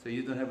 So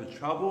you don't have a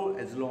trouble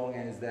as long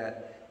as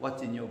that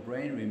what's in your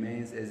brain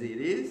remains as it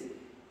is,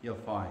 you're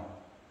fine.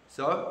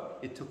 So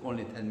it took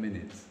only 10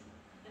 minutes.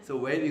 So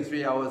waiting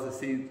 3 hours to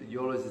see the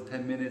neurologist,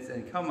 10 minutes,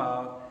 and come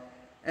out.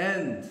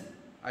 And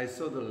I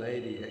saw the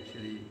lady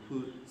actually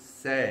who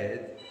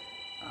said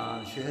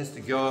she has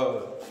to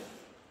go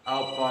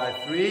out by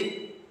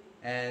 3,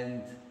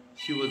 and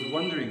she was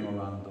wandering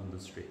around on the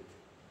street.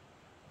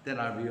 Then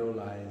I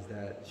realized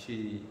that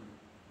she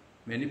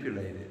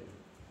manipulated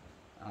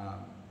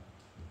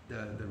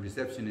the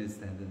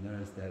receptionist and the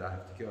nurse that I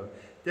have to go.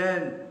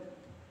 Then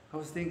I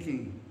was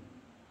thinking,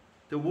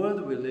 the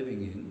world we're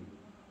living in,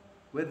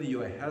 whether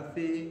you are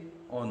healthy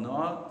or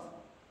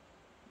not,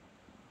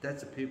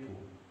 that's the people.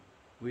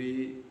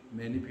 We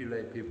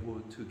manipulate people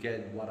to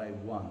get what I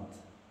want.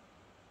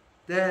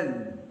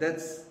 Then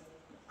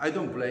I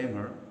don't blame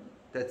her.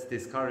 That's a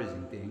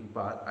discouraging thing,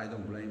 but I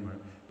don't blame her.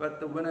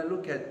 But when I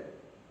look at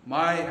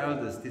my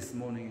elders this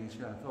morning,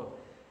 actually, I thought,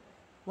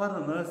 what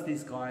on earth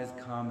these guys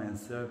come and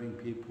serving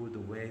people the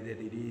way that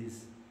it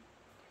is?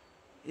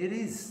 It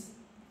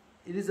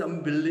is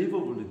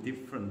unbelievably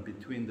different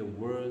between the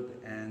world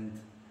and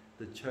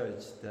the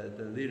church,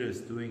 the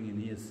leaders doing in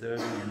here,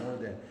 serving and all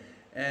that.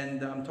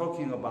 And I'm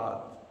talking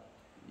about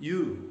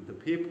you, the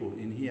people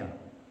in here.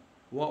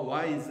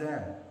 Why is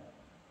that?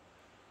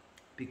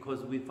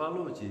 Because we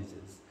follow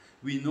Jesus.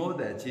 We know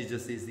that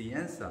Jesus is the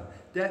answer.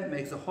 That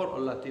makes a whole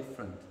lot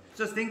different.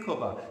 Just think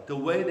about the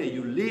way that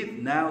you live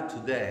now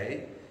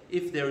today.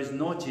 If there is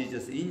no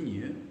Jesus in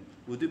you,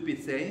 would it be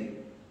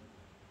same?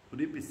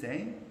 Would it be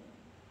same?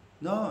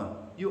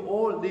 No, you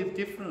all live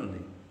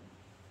differently.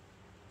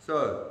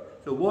 So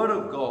the Word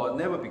of God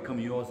never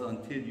becomes yours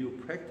until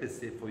you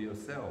practice it for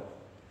yourself.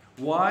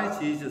 Why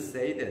Jesus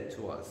say that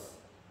to us?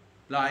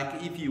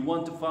 Like, if you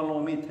want to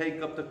follow me,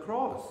 take up the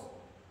cross.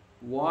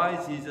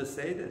 Why Jesus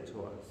say that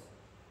to us?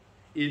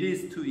 It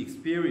is to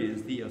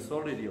experience the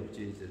authority of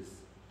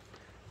Jesus.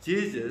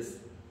 Jesus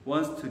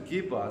wants to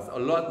give us a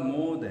lot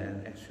more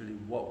than actually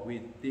what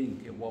we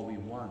think and what we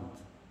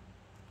want.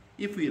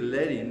 If we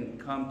let Him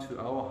come to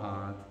our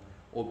heart,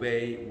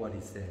 obey what He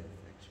says,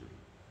 actually.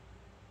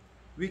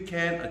 We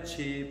can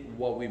achieve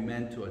what we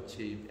meant to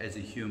achieve as a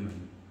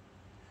human,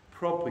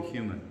 proper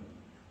human,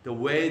 the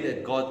way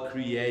that God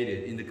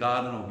created in the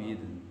Garden of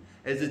Eden.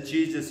 As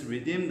Jesus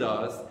redeemed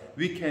us,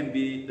 we can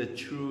be the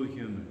true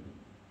human.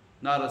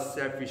 not a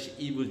selfish,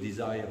 evil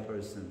desire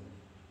person.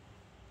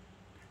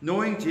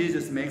 Knowing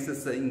Jesus makes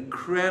us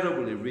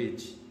incredibly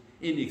rich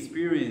in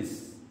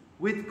experience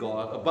with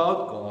God,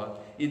 about God,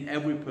 in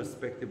every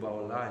perspective of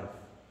our life,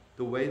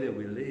 the way that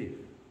we live.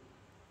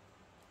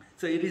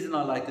 So it is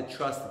not like a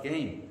trust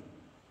game.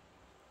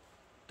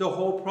 The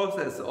whole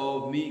process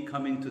of me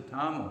coming to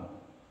Tamil,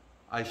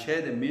 I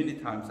shared it many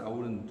times, I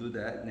wouldn't do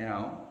that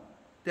now.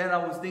 Then I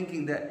was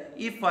thinking that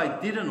if I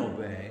didn't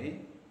obey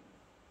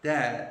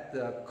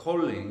that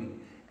calling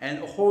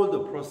and all the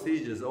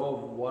procedures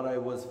of what I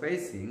was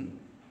facing,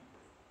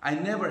 I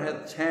never had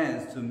a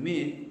chance to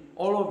meet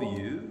all of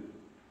you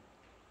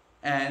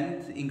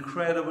and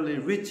incredibly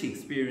rich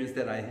experience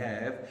that I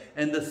have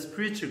and the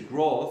spiritual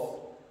growth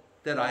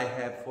that I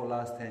have for the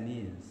last 10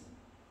 years.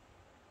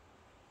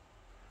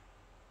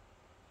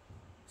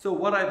 So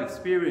what I've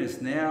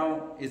experienced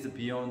now is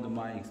beyond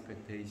my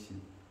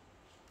expectation.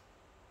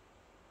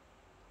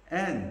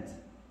 And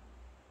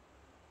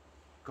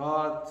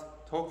God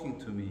talking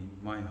to me,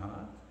 my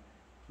heart,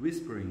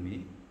 whispering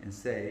me and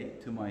say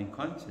to my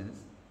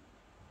conscience,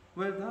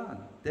 well done.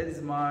 That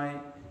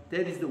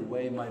is the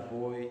way my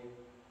boy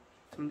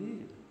to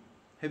live.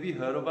 Have you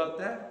heard about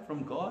that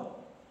from God?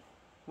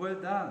 Well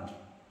done.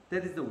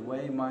 That is the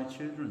way my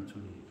children to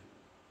live.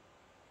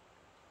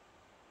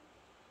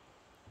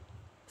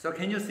 So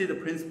can you see the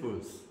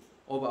principles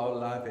of our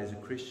life as a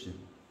Christian?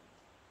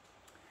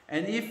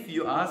 And if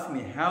you ask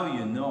me how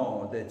you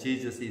know that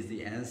Jesus is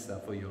the answer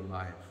for your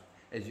life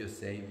as your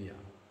Savior,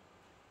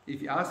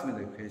 if you ask me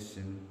the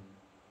question,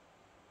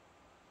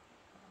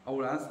 I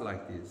will answer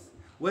like this.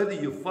 Whether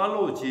you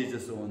follow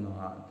Jesus or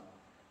not,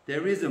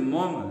 there is a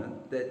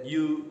moment that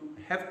you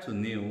have to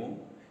kneel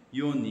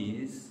your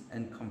knees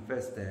and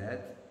confess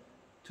that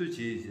to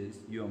Jesus,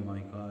 you are my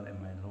God and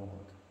my Lord.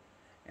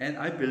 And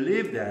I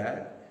believe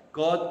that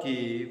God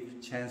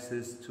gives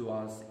chances to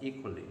us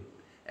equally.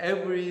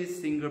 Every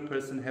single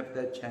person have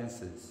that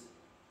chances.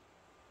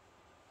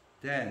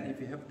 Then,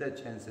 if you have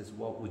that chances,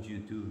 what would you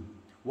do?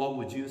 What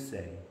would you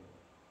say?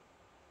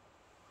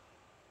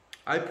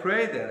 I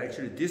pray that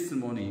actually this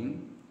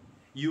morning,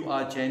 you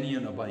are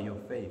genuine about your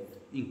faith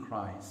in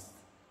Christ.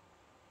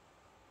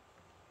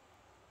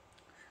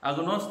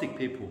 Agnostic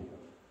people.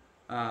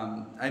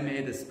 I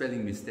made a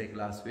spelling mistake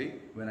last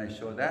week when I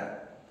showed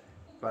that,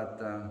 but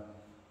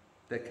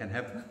that can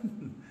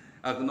happen.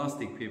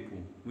 Agnostic people,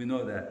 we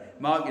know that.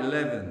 Mark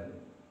 11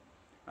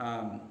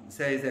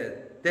 says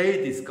that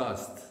they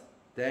discussed,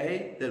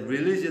 the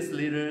religious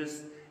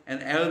leaders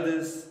and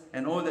elders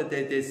and all that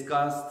they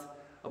discussed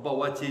about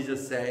what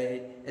Jesus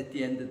said at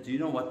the end. Do you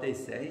know what they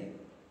say?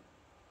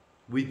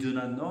 We do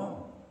not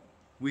know.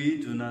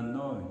 We do not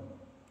know.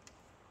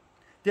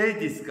 They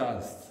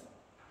discussed,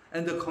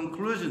 and the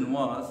conclusion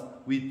was,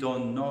 we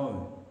don't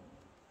know.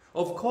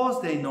 Of course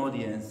they know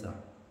the answer,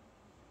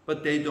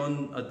 but they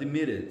don't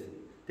admit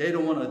it. They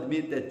don't want to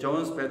admit that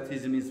John's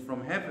baptism is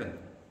from heaven.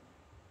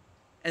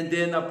 And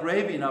they're not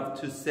brave enough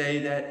to say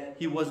that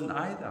he wasn't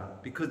either,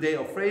 because they're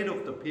afraid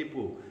of the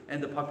people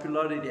and the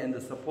popularity and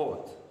the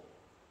support.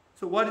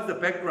 So what is the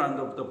background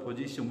of the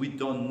position? We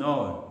don't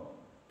know,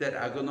 that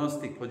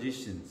agnostic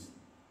positions.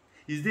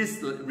 Is this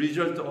the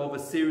result of a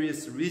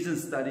serious reason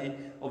study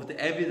of the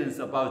evidence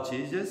about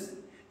Jesus?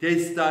 They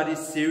study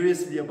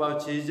seriously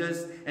about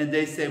Jesus and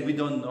they say, we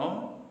don't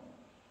know?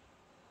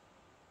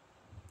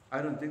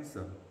 I don't think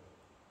so.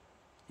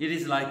 It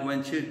is like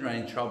when children are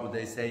in trouble,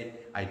 they say,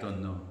 I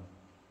don't know.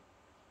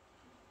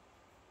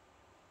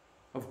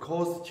 Of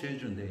course,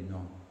 children, they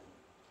know.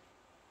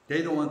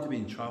 They don't want to be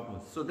in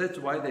trouble. So that's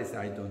why they say,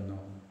 I don't know.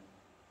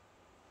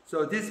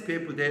 So these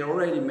people, they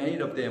already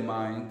made up their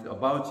mind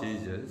about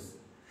Jesus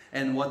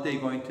and what they're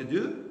going to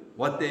do,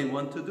 what they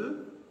want to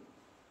do.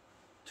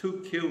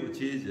 To kill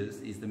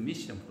Jesus is the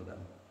mission for them.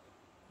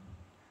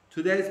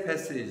 Today's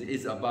passage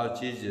is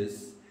about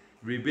Jesus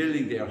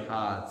revealing their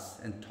hearts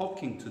and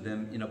talking to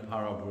them in a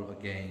parable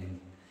again.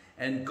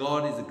 And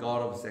God is a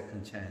God of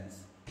second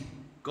chance.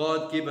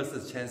 God gave us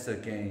a chance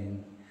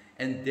again,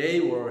 and they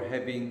were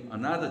having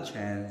another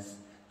chance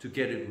to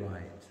get it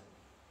right.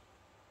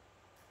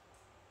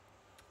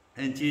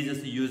 And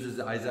Jesus uses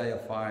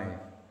Isaiah 5,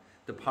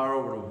 the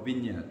parable of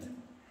vineyard,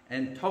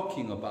 and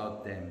talking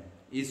about them,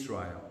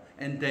 Israel.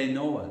 And they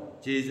know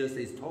it. Jesus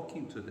is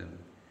talking to them.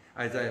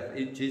 As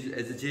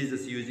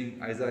Jesus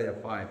using Isaiah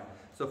 5.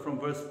 So from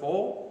verse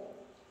 4,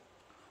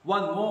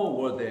 one more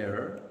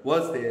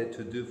was there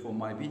to do for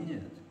my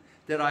vineyard,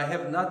 that I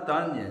have not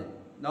done yet,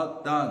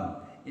 not done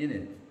in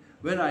it.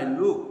 When I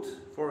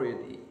looked for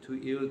it to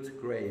yield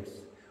grapes,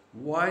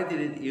 why did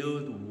it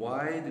yield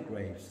wild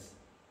grapes?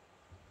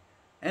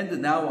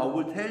 And now I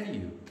will tell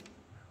you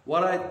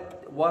what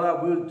I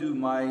will do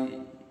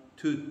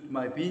to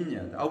my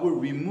vineyard. I will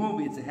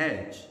remove its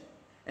hedge,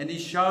 and it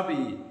shall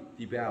be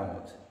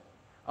devoured.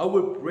 I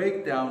will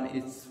break down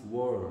its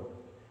wall,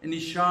 and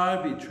it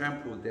shall be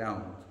trampled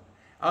down.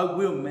 I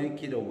will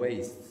make it a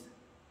waste.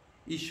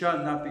 It shall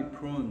not be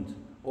pruned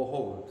or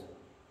hoed.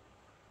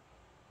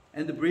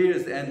 And the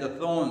briars and the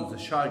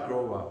thorns shall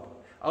grow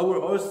up. I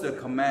will also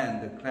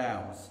command the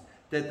clouds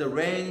that the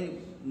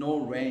rain no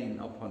rain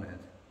upon it.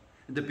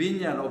 The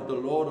vineyard of the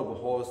Lord of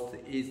hosts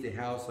is the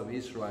house of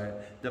Israel,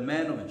 the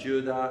man of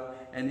Judah,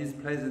 and his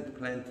pleasant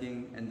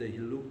planting, and he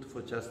looked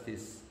for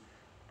justice,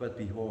 but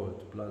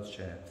behold,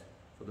 bloodshed,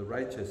 for the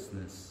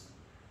righteousness,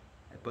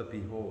 but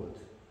behold,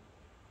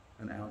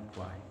 an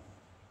outcry.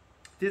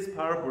 This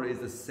parable is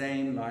the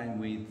same line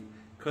with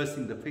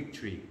cursing the fig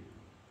tree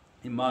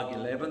in Mark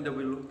 11 that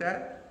we looked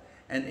at,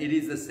 and it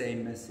is the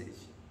same message.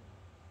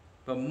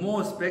 But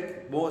more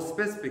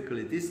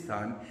specifically this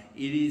time,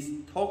 it is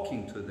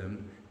talking to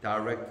them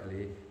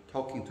directly,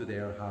 talking to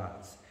their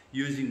hearts,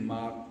 using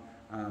Mark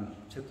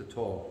chapter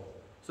 12.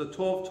 So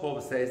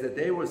 12:12 says that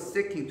they were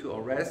seeking to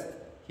arrest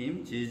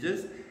him,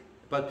 Jesus,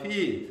 but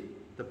feared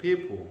the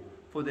people,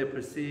 for they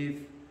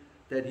perceived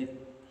that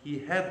he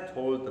had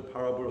told the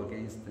parable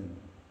against them.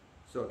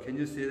 So can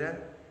you see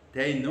that?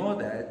 They know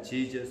that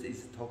Jesus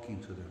is talking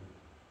to them.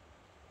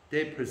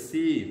 They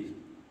perceived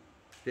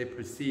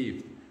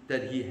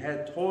that he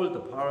had told the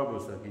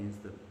parables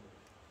against them.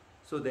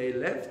 So they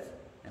left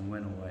and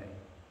went away,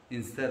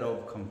 instead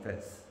of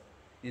confess,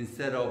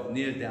 instead of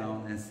kneel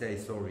down and say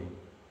sorry.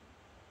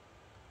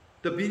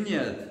 The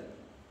vineyard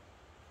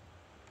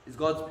is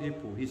God's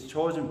people, his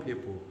chosen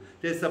people.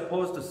 They're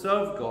supposed to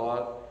serve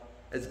God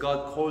as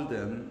God called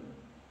them.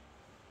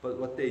 But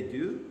what they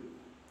do,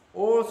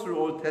 all through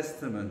Old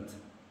Testament,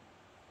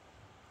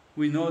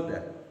 we know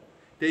that.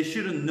 They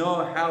shouldn't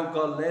know how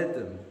God led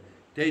them.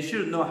 They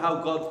shouldn't know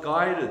how God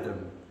guided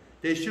them.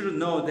 They shouldn't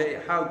know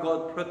how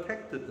God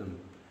protected them.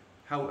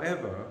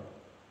 However,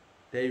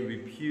 they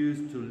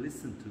refused to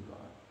listen to God.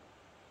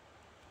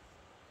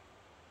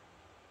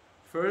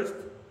 First,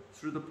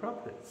 through the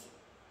prophets.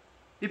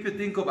 If you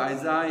think of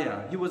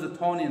Isaiah, he was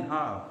torn in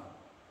half.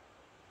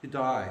 He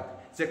died.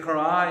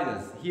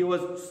 Zechariah, he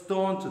was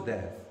stoned to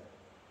death.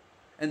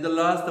 And the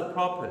last, the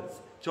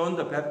prophets, John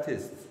the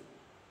Baptist.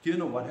 Do you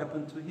know what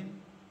happened to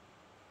him?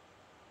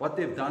 What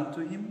they've done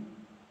to him?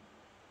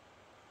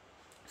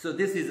 So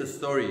this is a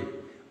story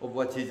of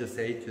what Jesus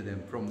said to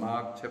them from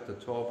Mark chapter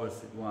 12,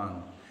 verse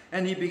 1.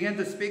 And he began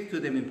to speak to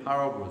them in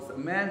parables. A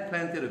man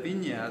planted a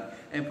vineyard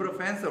and put a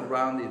fence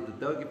around it,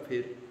 dug a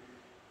pit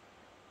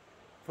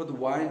for the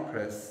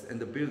winepress, and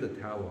built a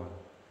tower,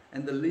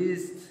 and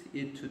leased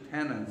it to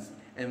tenants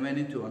and went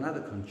into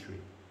another country.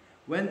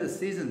 When the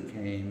season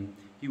came,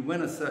 he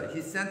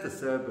sent a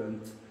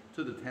servant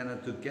to the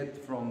tenant to get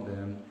from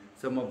them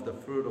some of the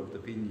fruit of the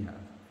vineyard.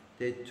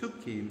 They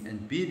took him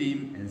and beat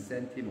him and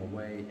sent him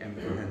away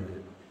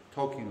empty-handed,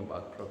 talking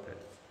about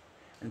prophets.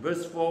 In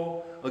verse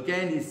 4,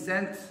 again he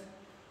sent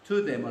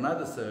to them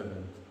another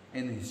servant,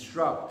 and he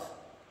struck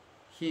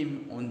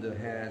him on the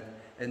head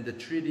and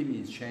treated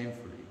him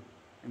shamefully.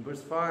 In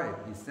verse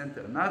 5, he sent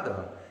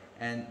another,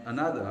 and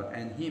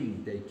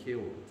him they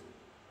killed.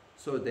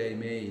 So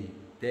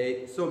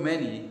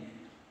many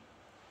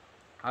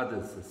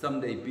others, some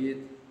they beat,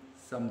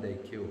 some they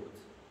killed.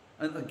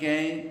 And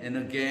again and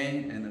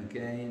again and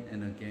again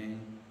and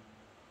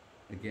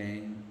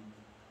again,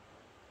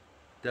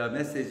 the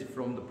message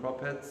from the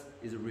prophets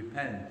is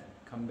repent,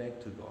 come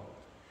back to God.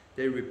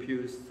 They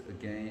refused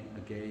again,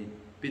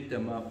 beat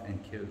them up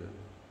and killed them.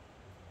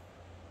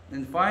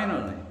 And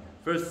finally,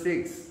 verse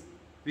 6,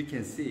 we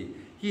can see,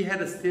 he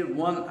had still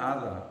one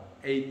other,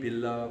 a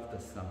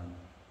beloved son.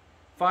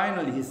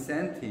 Finally, he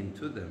sent him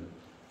to them,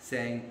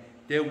 saying,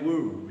 they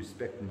will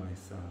respect my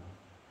son.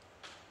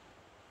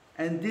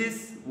 And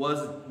this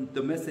was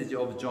the message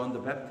of John the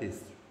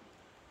Baptist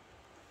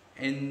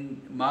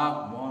in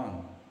Mark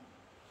 1.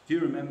 Do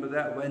you remember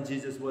that when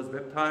Jesus was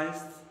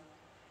baptized?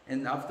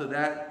 And after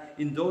that,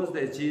 in those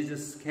days,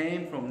 Jesus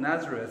came from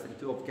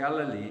Nazareth of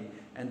Galilee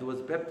and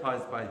was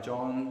baptized by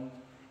John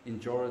in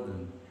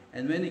Jordan.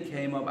 And when he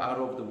came up out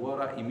of the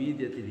water,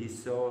 immediately he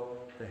saw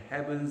the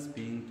heavens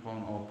being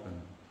torn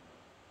open.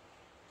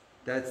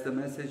 That's the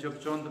message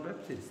of John the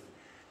Baptist.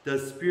 The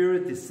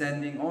Spirit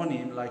descending on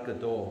him like a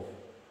dove.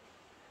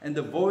 And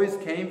the voice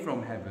came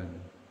from heaven,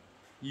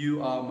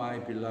 you are my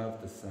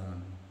beloved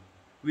Son.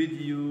 With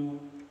you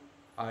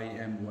I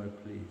am well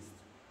pleased.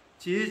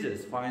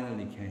 Jesus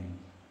finally came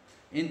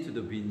into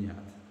the vineyard.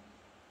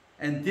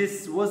 And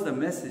this was the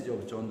message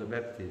of John the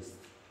Baptist.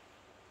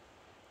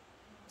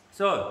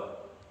 So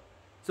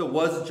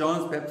was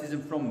John's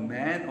baptism from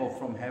man or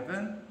from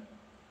heaven?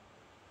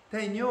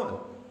 They knew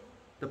it.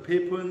 The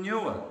people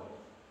knew it.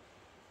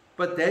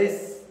 But they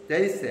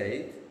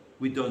said,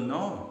 we don't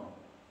know.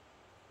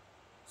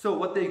 So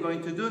what are they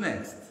going to do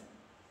next?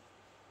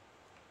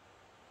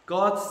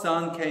 God's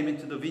Son came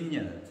into the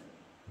vineyard.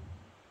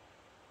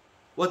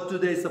 What do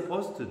they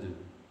supposed to do?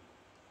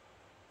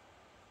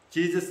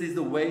 Jesus is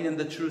the way and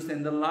the truth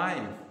and the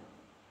life.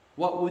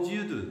 What would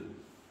you do?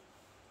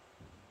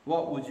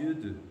 What would you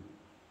do?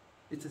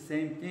 It's the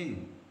same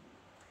thing.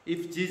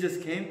 If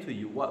Jesus came to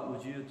you, what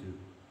would you do?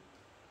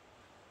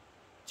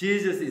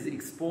 Jesus is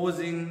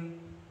exposing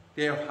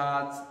their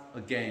hearts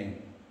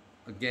again,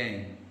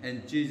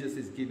 and Jesus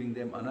is giving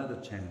them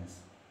another chance.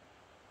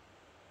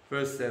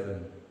 Verse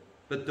 7,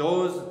 but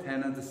those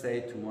tenants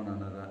say to one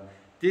another,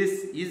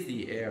 this is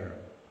the heir.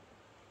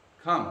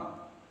 Come,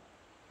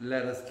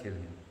 let us kill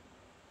him.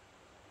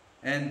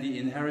 And the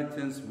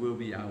inheritance will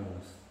be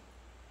ours.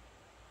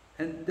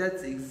 And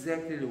that's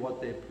exactly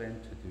what they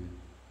plan to do,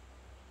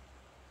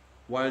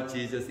 while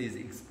Jesus is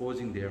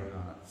exposing their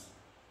hearts.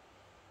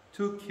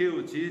 To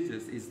kill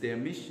Jesus is their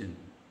mission.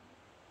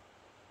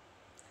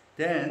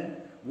 Then,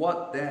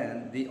 what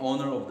then the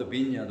owner of the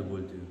vineyard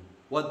will do?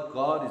 What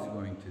God is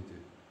going to do?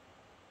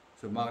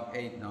 So Mark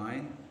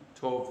 8:9.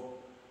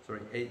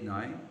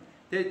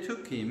 They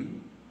took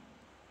him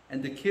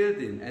and they killed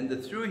him and they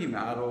threw him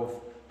out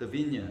of the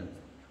vineyard.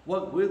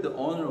 What will the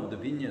owner of the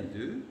vineyard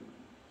do?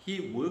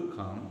 He will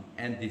come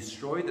and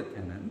destroy the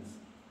tenants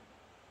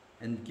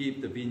and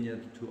give the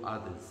vineyard to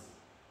others.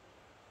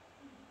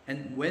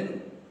 And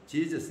when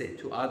Jesus said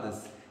to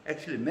others,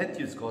 actually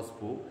Matthew's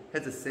Gospel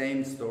has the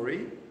same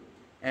story,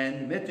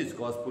 and Matthew's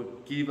Gospel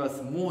gives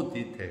us more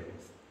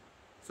details.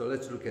 So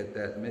let's look at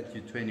that,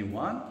 Matthew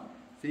 21.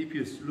 So if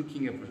you're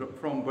looking at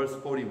from verse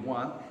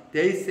 41,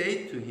 they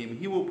say to him,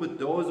 he will put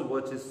those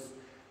watches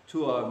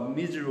to a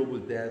miserable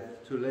death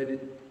to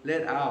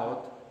let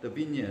out the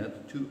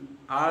vineyard to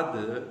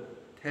other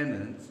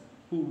tenants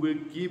who will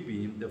give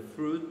him the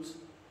fruit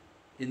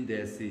in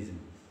their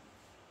seasons.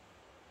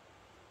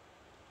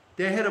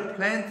 They had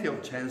plenty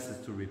of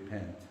chances to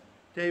repent.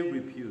 They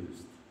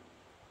refused.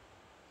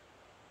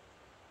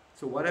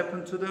 So what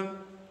happened to them?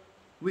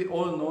 We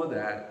all know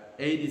that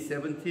AD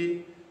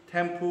 70,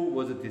 temple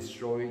was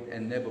destroyed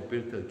and never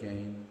built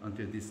again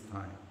until this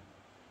time.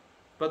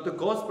 But the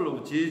gospel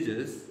of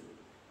Jesus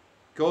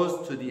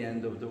goes to the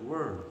end of the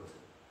world.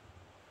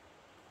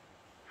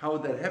 How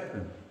that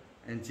happened?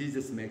 And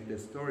Jesus makes the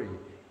story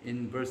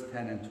in verse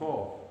 10 and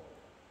 12.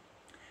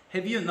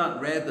 Have you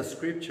not read the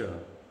scripture?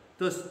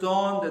 The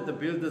stone that the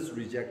builders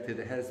rejected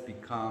has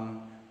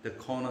become the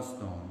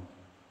cornerstone.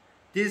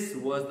 This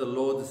was the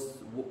Lord's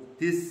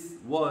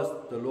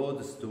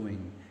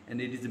doing,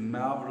 and it is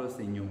marvelous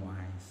in your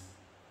eyes.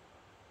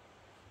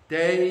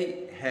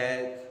 They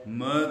had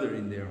murder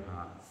in their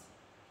hearts,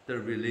 the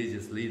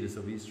religious leaders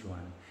of Israel,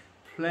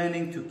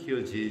 planning to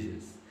kill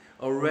Jesus,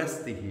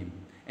 arrest him,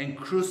 and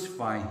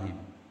crucify him.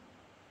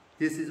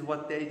 This is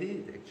what they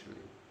did, actually.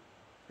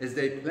 As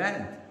they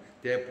planned,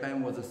 their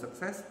plan was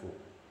successful.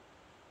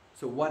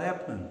 So what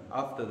happened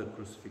after the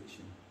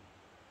crucifixion?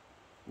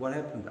 What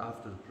happened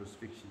after the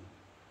crucifixion?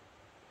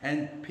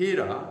 And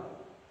Peter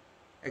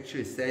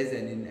actually says,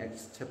 and in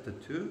Acts chapter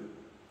 2,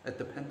 at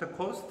the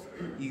Pentecost,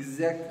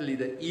 exactly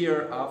the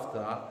year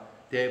after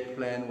their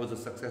plan was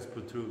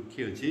successful to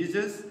kill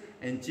Jesus,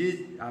 and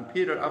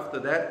Peter, after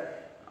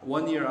that,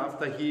 1 year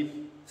after,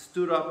 he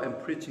stood up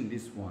and preaching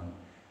this one.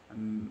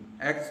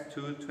 Acts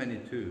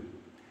 2:22.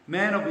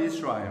 Men of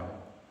Israel,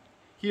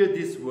 hear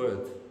this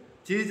word.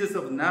 Jesus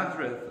of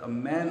Nazareth, a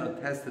man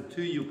attested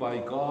to you by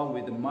God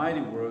with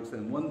mighty works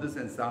and wonders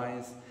and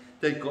signs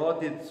that God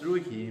did through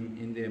him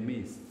in their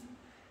midst,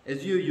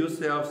 as you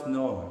yourselves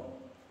know.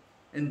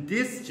 And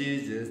this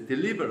Jesus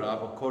delivered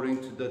up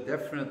according to the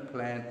definite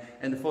plan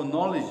and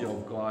foreknowledge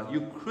of God,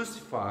 you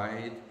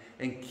crucified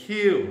and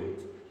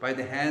killed by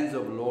the hands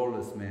of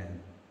lawless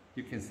men.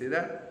 You can see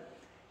that?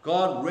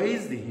 God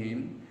raised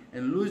him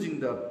and losing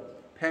the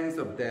pangs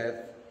of death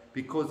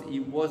because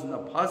it was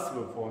not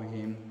possible for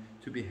him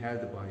to be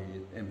held by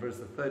it. And verse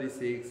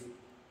 36,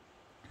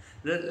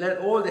 let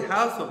all the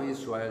house of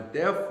Israel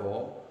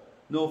therefore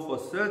know for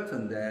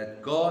certain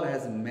that God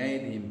has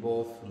made him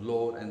both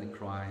Lord and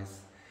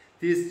Christ,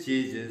 this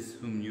Jesus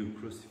whom you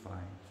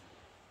crucified.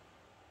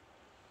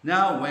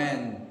 Now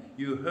when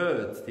you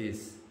heard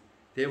this,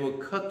 they were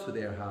cut to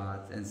their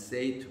hearts and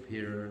say to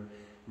Peter,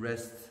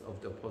 rest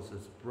of the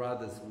apostles,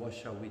 brothers, what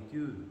shall we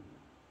do?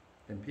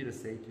 Then Peter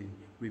said to him,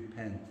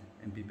 repent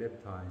and be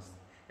baptized,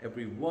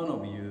 every one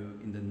of you,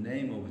 in the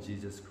name of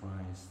Jesus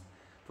Christ,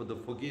 for the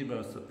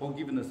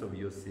forgiveness of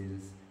your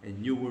sins,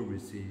 and you will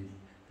receive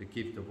the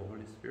gift of the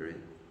Holy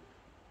Spirit.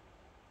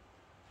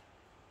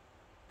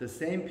 The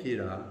same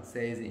Peter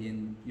says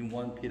in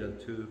 1 Peter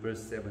 2,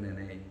 verse 7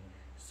 and 8,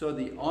 so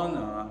the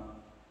honor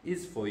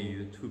is for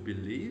you to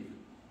believe,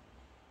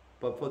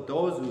 but for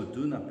those who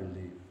do not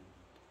believe,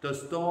 the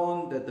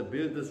stone that the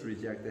builders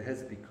rejected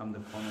has become the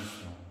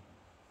cornerstone,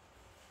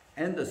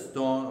 and the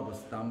stone of a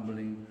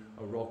stumbling,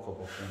 a rock of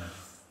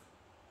offense.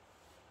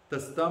 They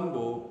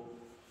stumble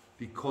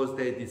because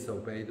they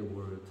disobeyed the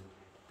word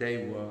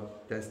they were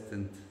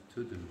destined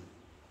to do.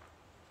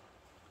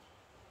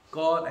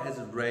 God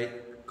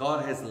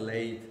has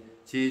laid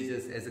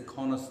Jesus as a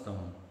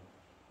cornerstone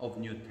of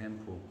new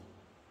temple.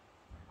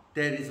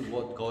 That is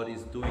what God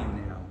is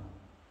doing now.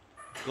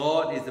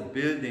 God is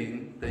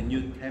building the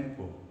new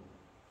temple.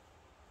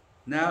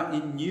 Now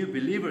in new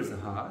believers'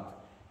 heart,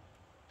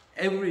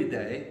 every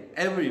day,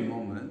 every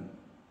moment,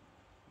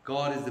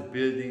 God is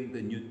building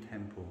the new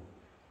temple.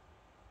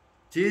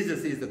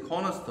 Jesus is the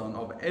cornerstone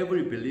of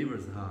every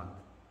believer's heart.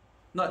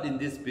 Not in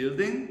this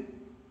building,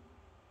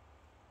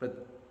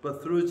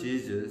 but through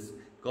Jesus,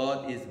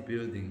 God is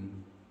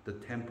building the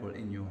temple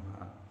in your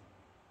heart.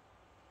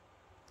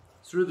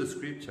 Through the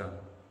scripture,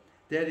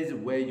 that is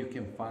where you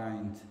can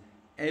find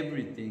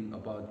everything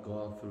about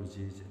God through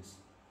Jesus.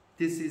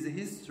 This is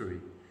history.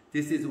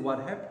 This is what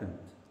happened.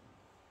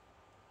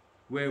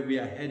 Where we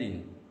are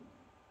heading.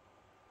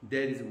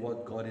 That is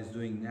what God is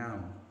doing now.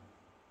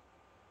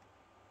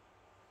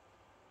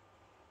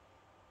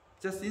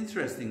 Just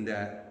interesting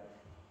that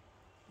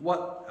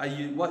what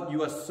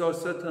you are so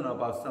certain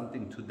about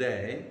something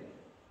today,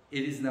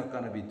 it is not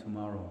going to be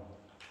tomorrow.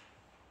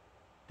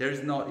 There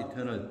is no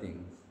eternal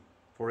things,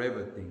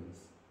 forever things.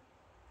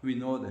 We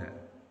know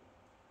that.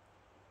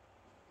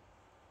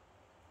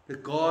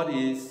 That God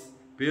is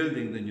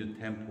building the new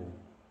temple,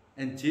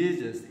 and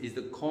Jesus is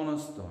the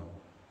cornerstone.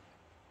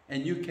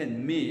 And you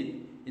can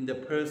meet in the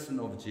person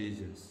of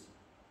Jesus.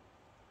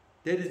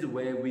 That is the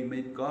way we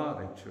meet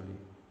God, actually.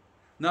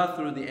 Not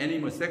through the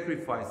animal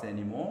sacrifice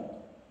anymore,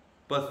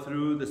 but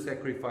through the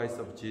sacrifice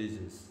of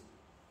Jesus,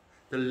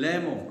 the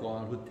Lamb of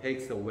God who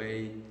takes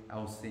away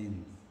our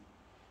sins.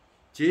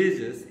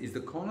 Jesus is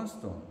the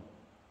cornerstone.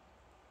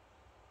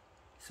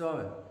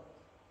 So,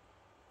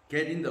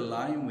 get in the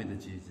line with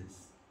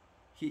Jesus.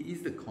 He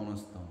is the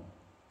cornerstone.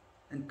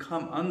 And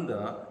come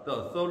under the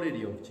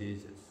authority of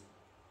Jesus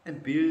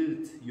and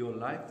build your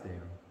life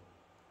there.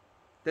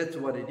 That's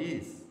what it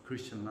is,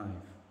 Christian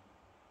life.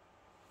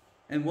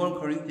 And 1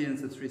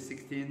 Corinthians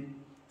 3:16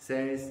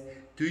 says,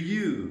 do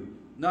you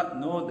not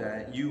know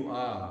that you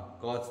are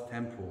God's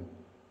temple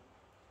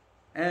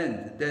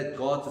and that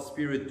God's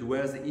Spirit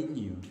dwells in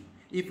you?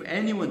 If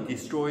anyone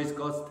destroys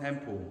God's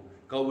temple,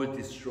 God will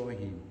destroy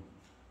him.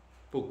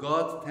 For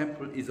God's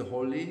temple is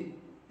holy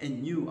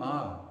and you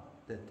are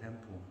that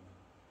temple.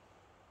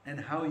 And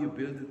how you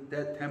build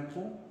that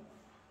temple?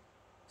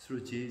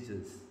 Through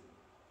Jesus.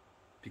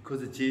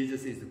 Because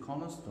Jesus is the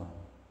cornerstone.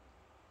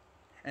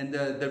 And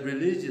the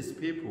religious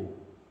people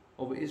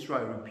of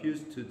Israel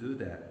refused to do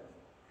that.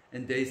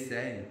 And they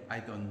say, I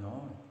don't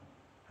know.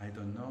 I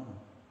don't know.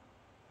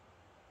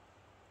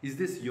 Is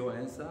this your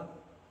answer?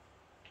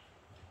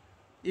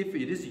 If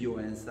it is your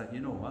answer,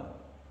 you know what?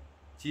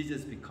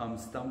 Jesus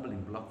becomes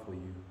stumbling block for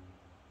you.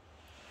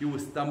 You will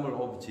stumble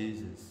over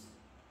Jesus.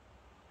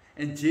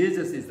 And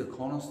Jesus is the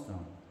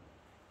cornerstone,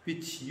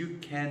 which you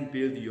can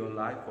build your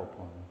life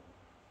upon.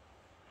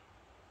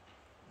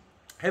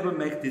 Haven't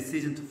made a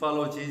decision to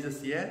follow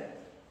Jesus yet?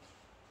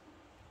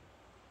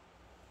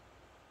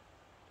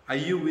 Are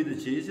you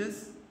with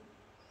Jesus?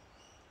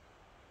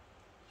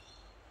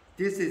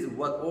 This is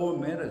what all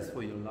matters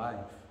for your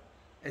life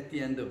at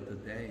the end of the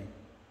day.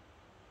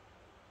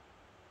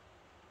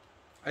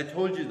 I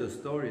told you the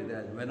story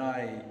that when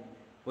I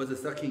was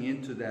sucking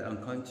into that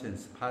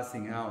unconscious,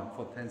 passing out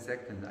for 10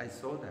 seconds, I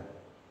saw that.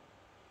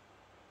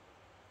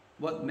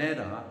 What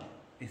matters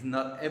is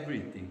not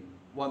everything.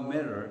 What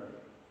matters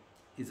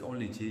is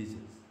only Jesus.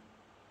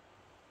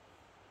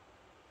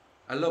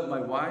 I love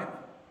my wife,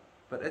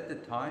 but at the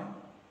time,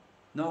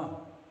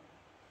 no.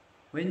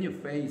 When you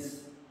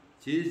face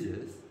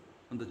Jesus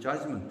on the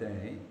judgment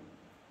day,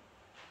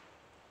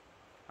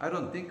 I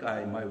don't think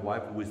my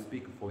wife will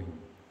speak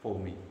for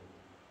me.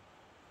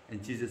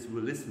 And Jesus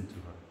will listen to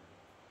her.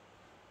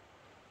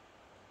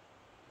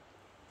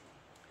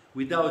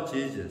 Without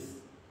Jesus,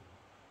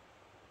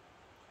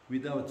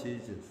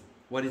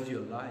 what is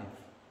your life?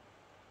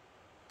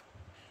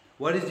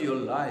 What is your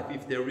life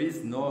if there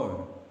is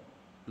no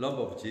love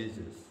of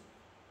Jesus?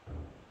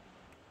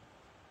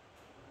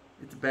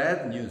 It's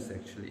bad news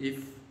actually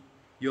if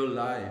your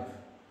life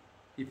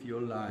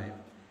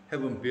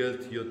haven't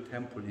built your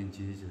temple in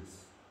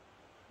Jesus.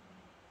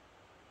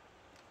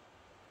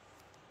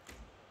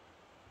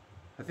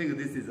 I think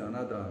this is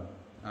another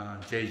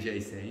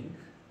JJ saying.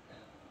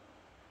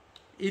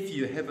 If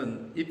you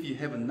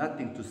have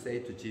nothing to say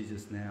to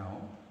Jesus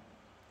now,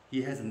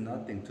 He has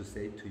nothing to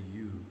say to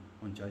you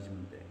on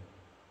Judgment Day.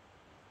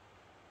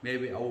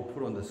 Maybe I will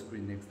put on the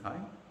screen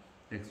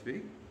next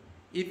week.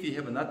 If you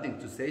have nothing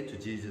to say to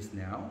Jesus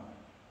now,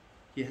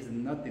 He has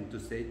nothing to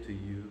say to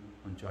you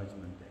on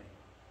Judgment Day.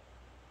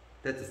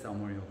 That's a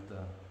summary of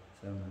the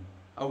sermon.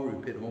 I will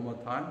repeat one more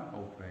time. I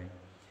will pray.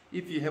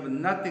 If you have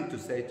nothing to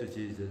say to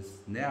Jesus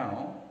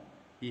now,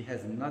 He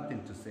has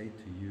nothing to say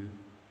to you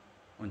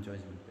on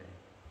Judgment Day.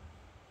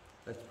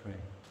 Let's pray.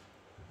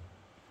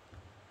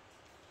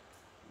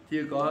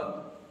 Dear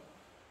God,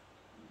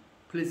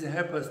 please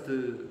help us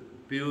to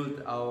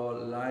build our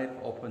life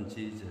upon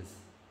Jesus.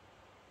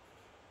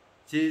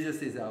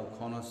 Jesus is our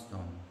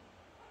cornerstone.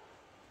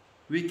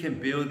 We can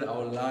build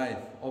our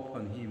life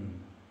upon Him.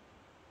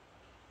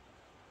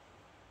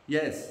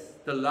 Yes,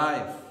 the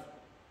life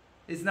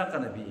is not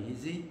going to be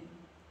easy.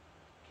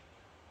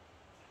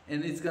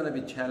 And it's going to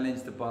be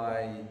challenged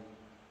by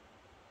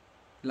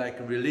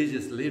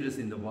religious leaders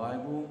in the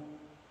Bible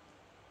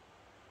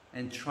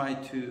and try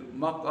to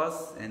mock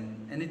us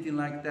and anything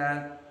like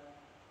that.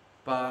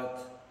 But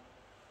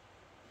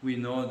we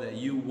know that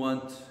you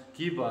want to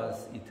give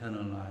us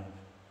eternal life.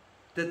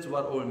 That's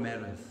what all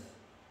matters.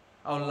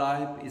 Our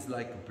life is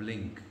like a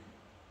blink.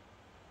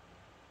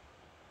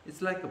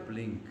 It's like a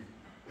blink.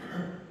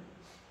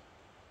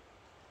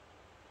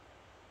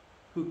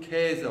 Who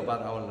cares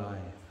about our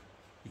life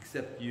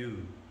except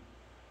you?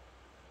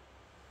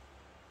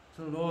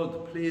 So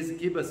Lord, please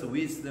give us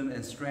wisdom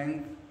and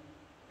strength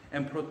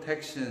and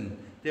protection,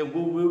 that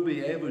we will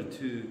be able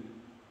to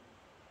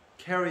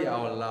carry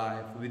our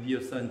life with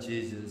your Son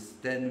Jesus.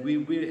 Then we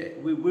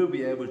will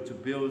be able to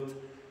build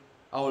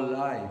our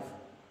life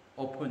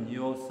upon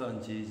your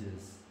Son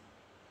Jesus.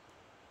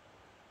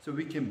 So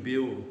we can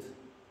build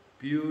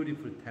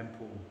beautiful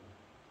temple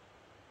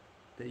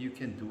that you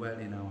can dwell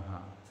in our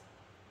heart.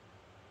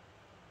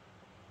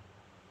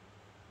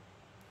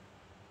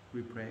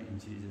 We pray in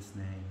Jesus'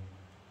 name.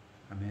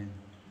 Amen.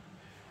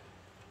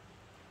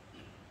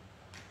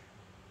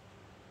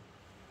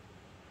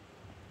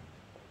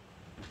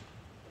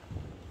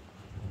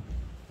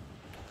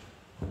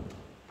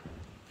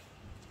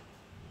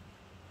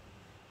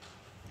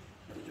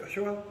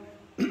 Joshua,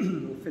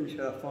 we'll finish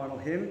our final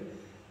hymn,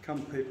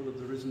 Come People of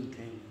the Risen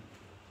King.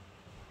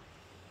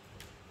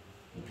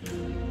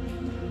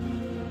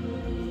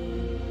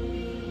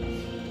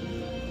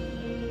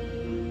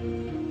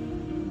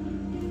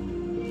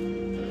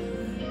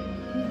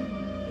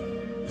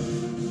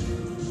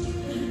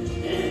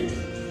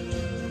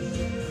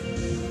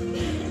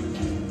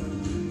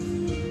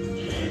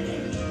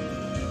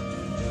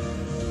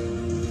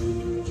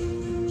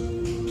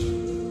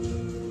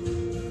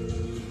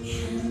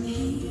 Can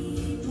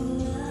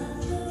people of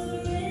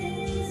the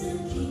risen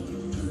King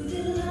who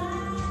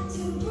delight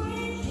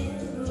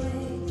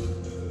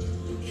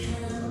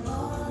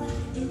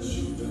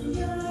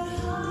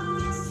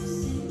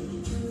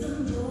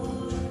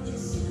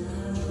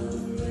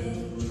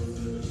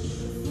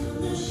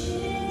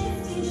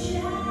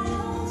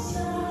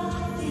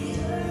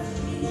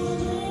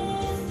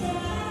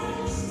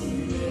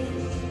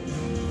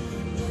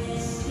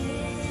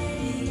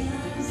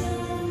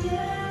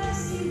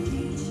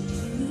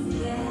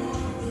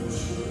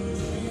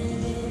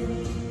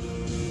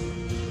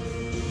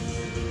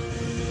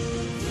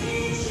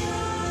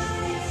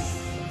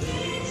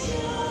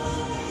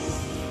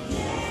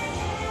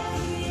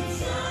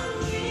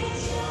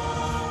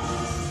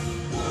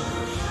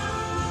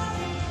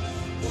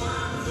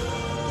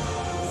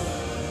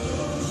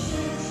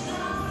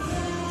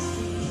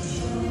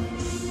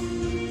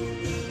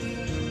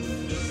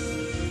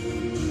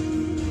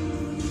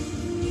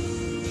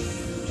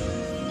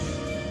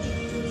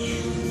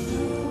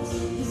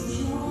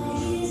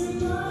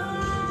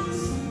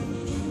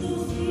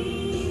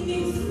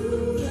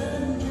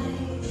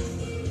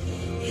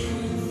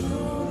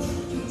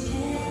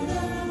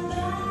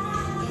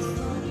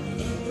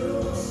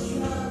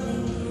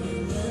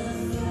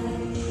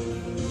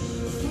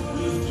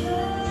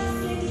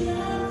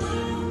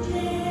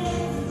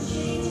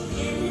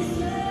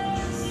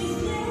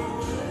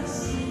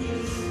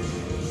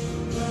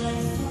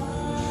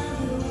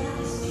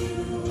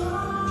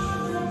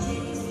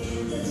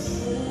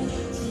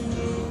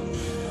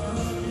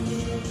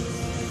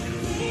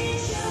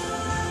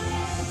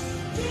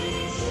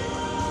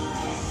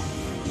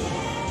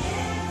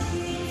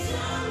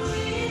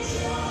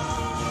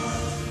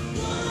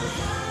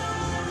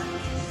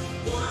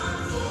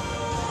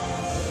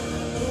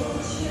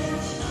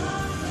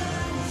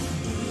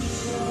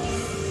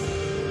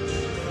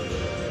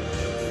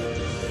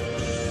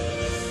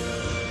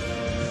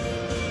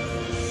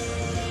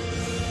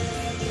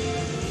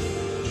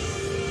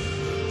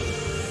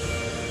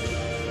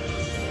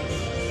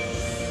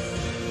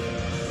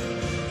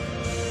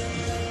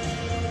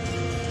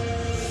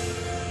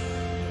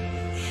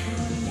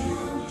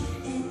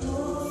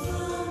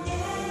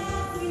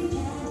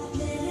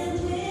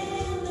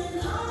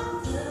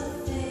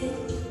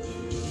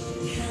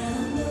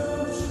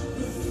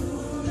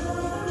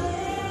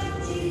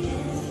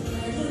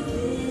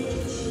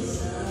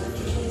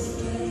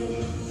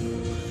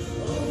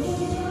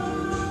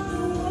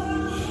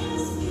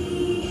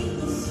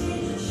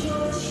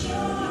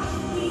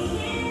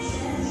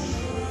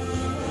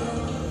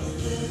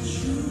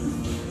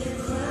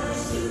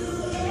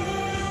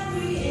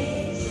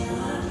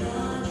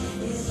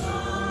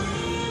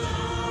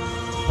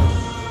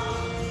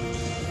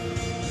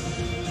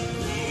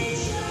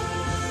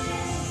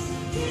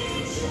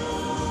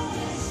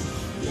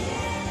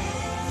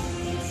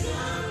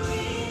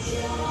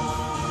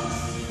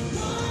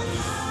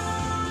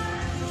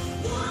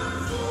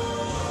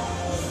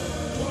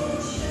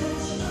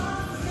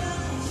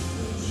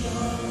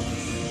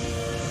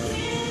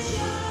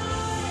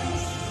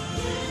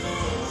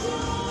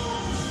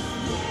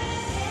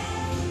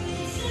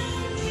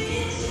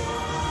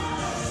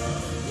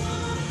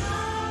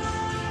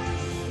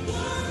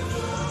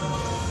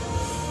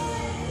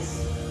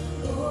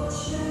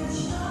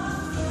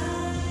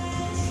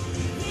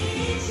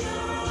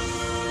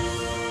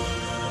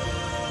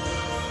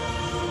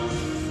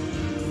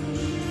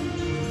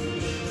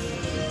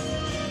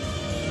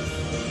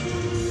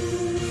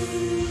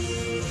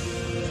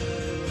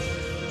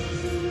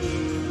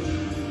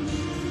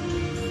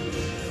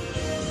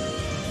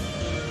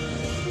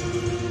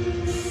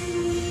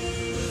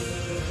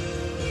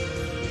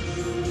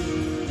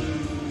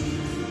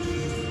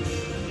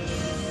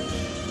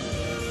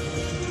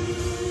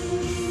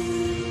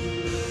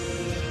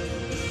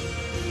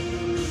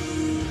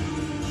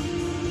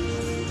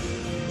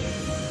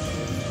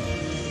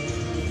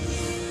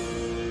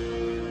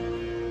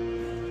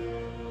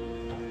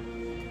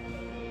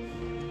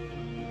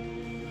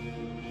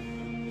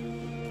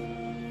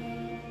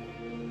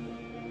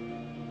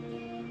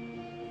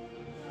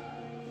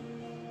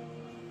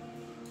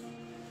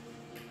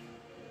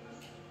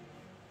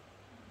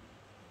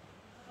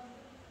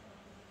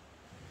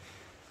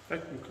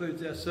That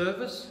concludes our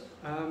service.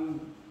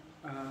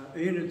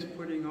 Ian is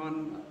putting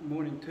on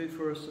morning tea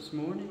for us this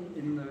morning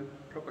in the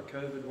proper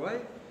COVID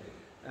way.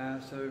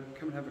 So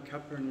come and have a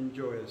cuppa and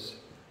enjoy us.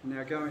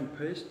 Now go in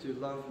peace to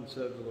love and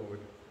serve the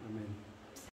Lord. Amen.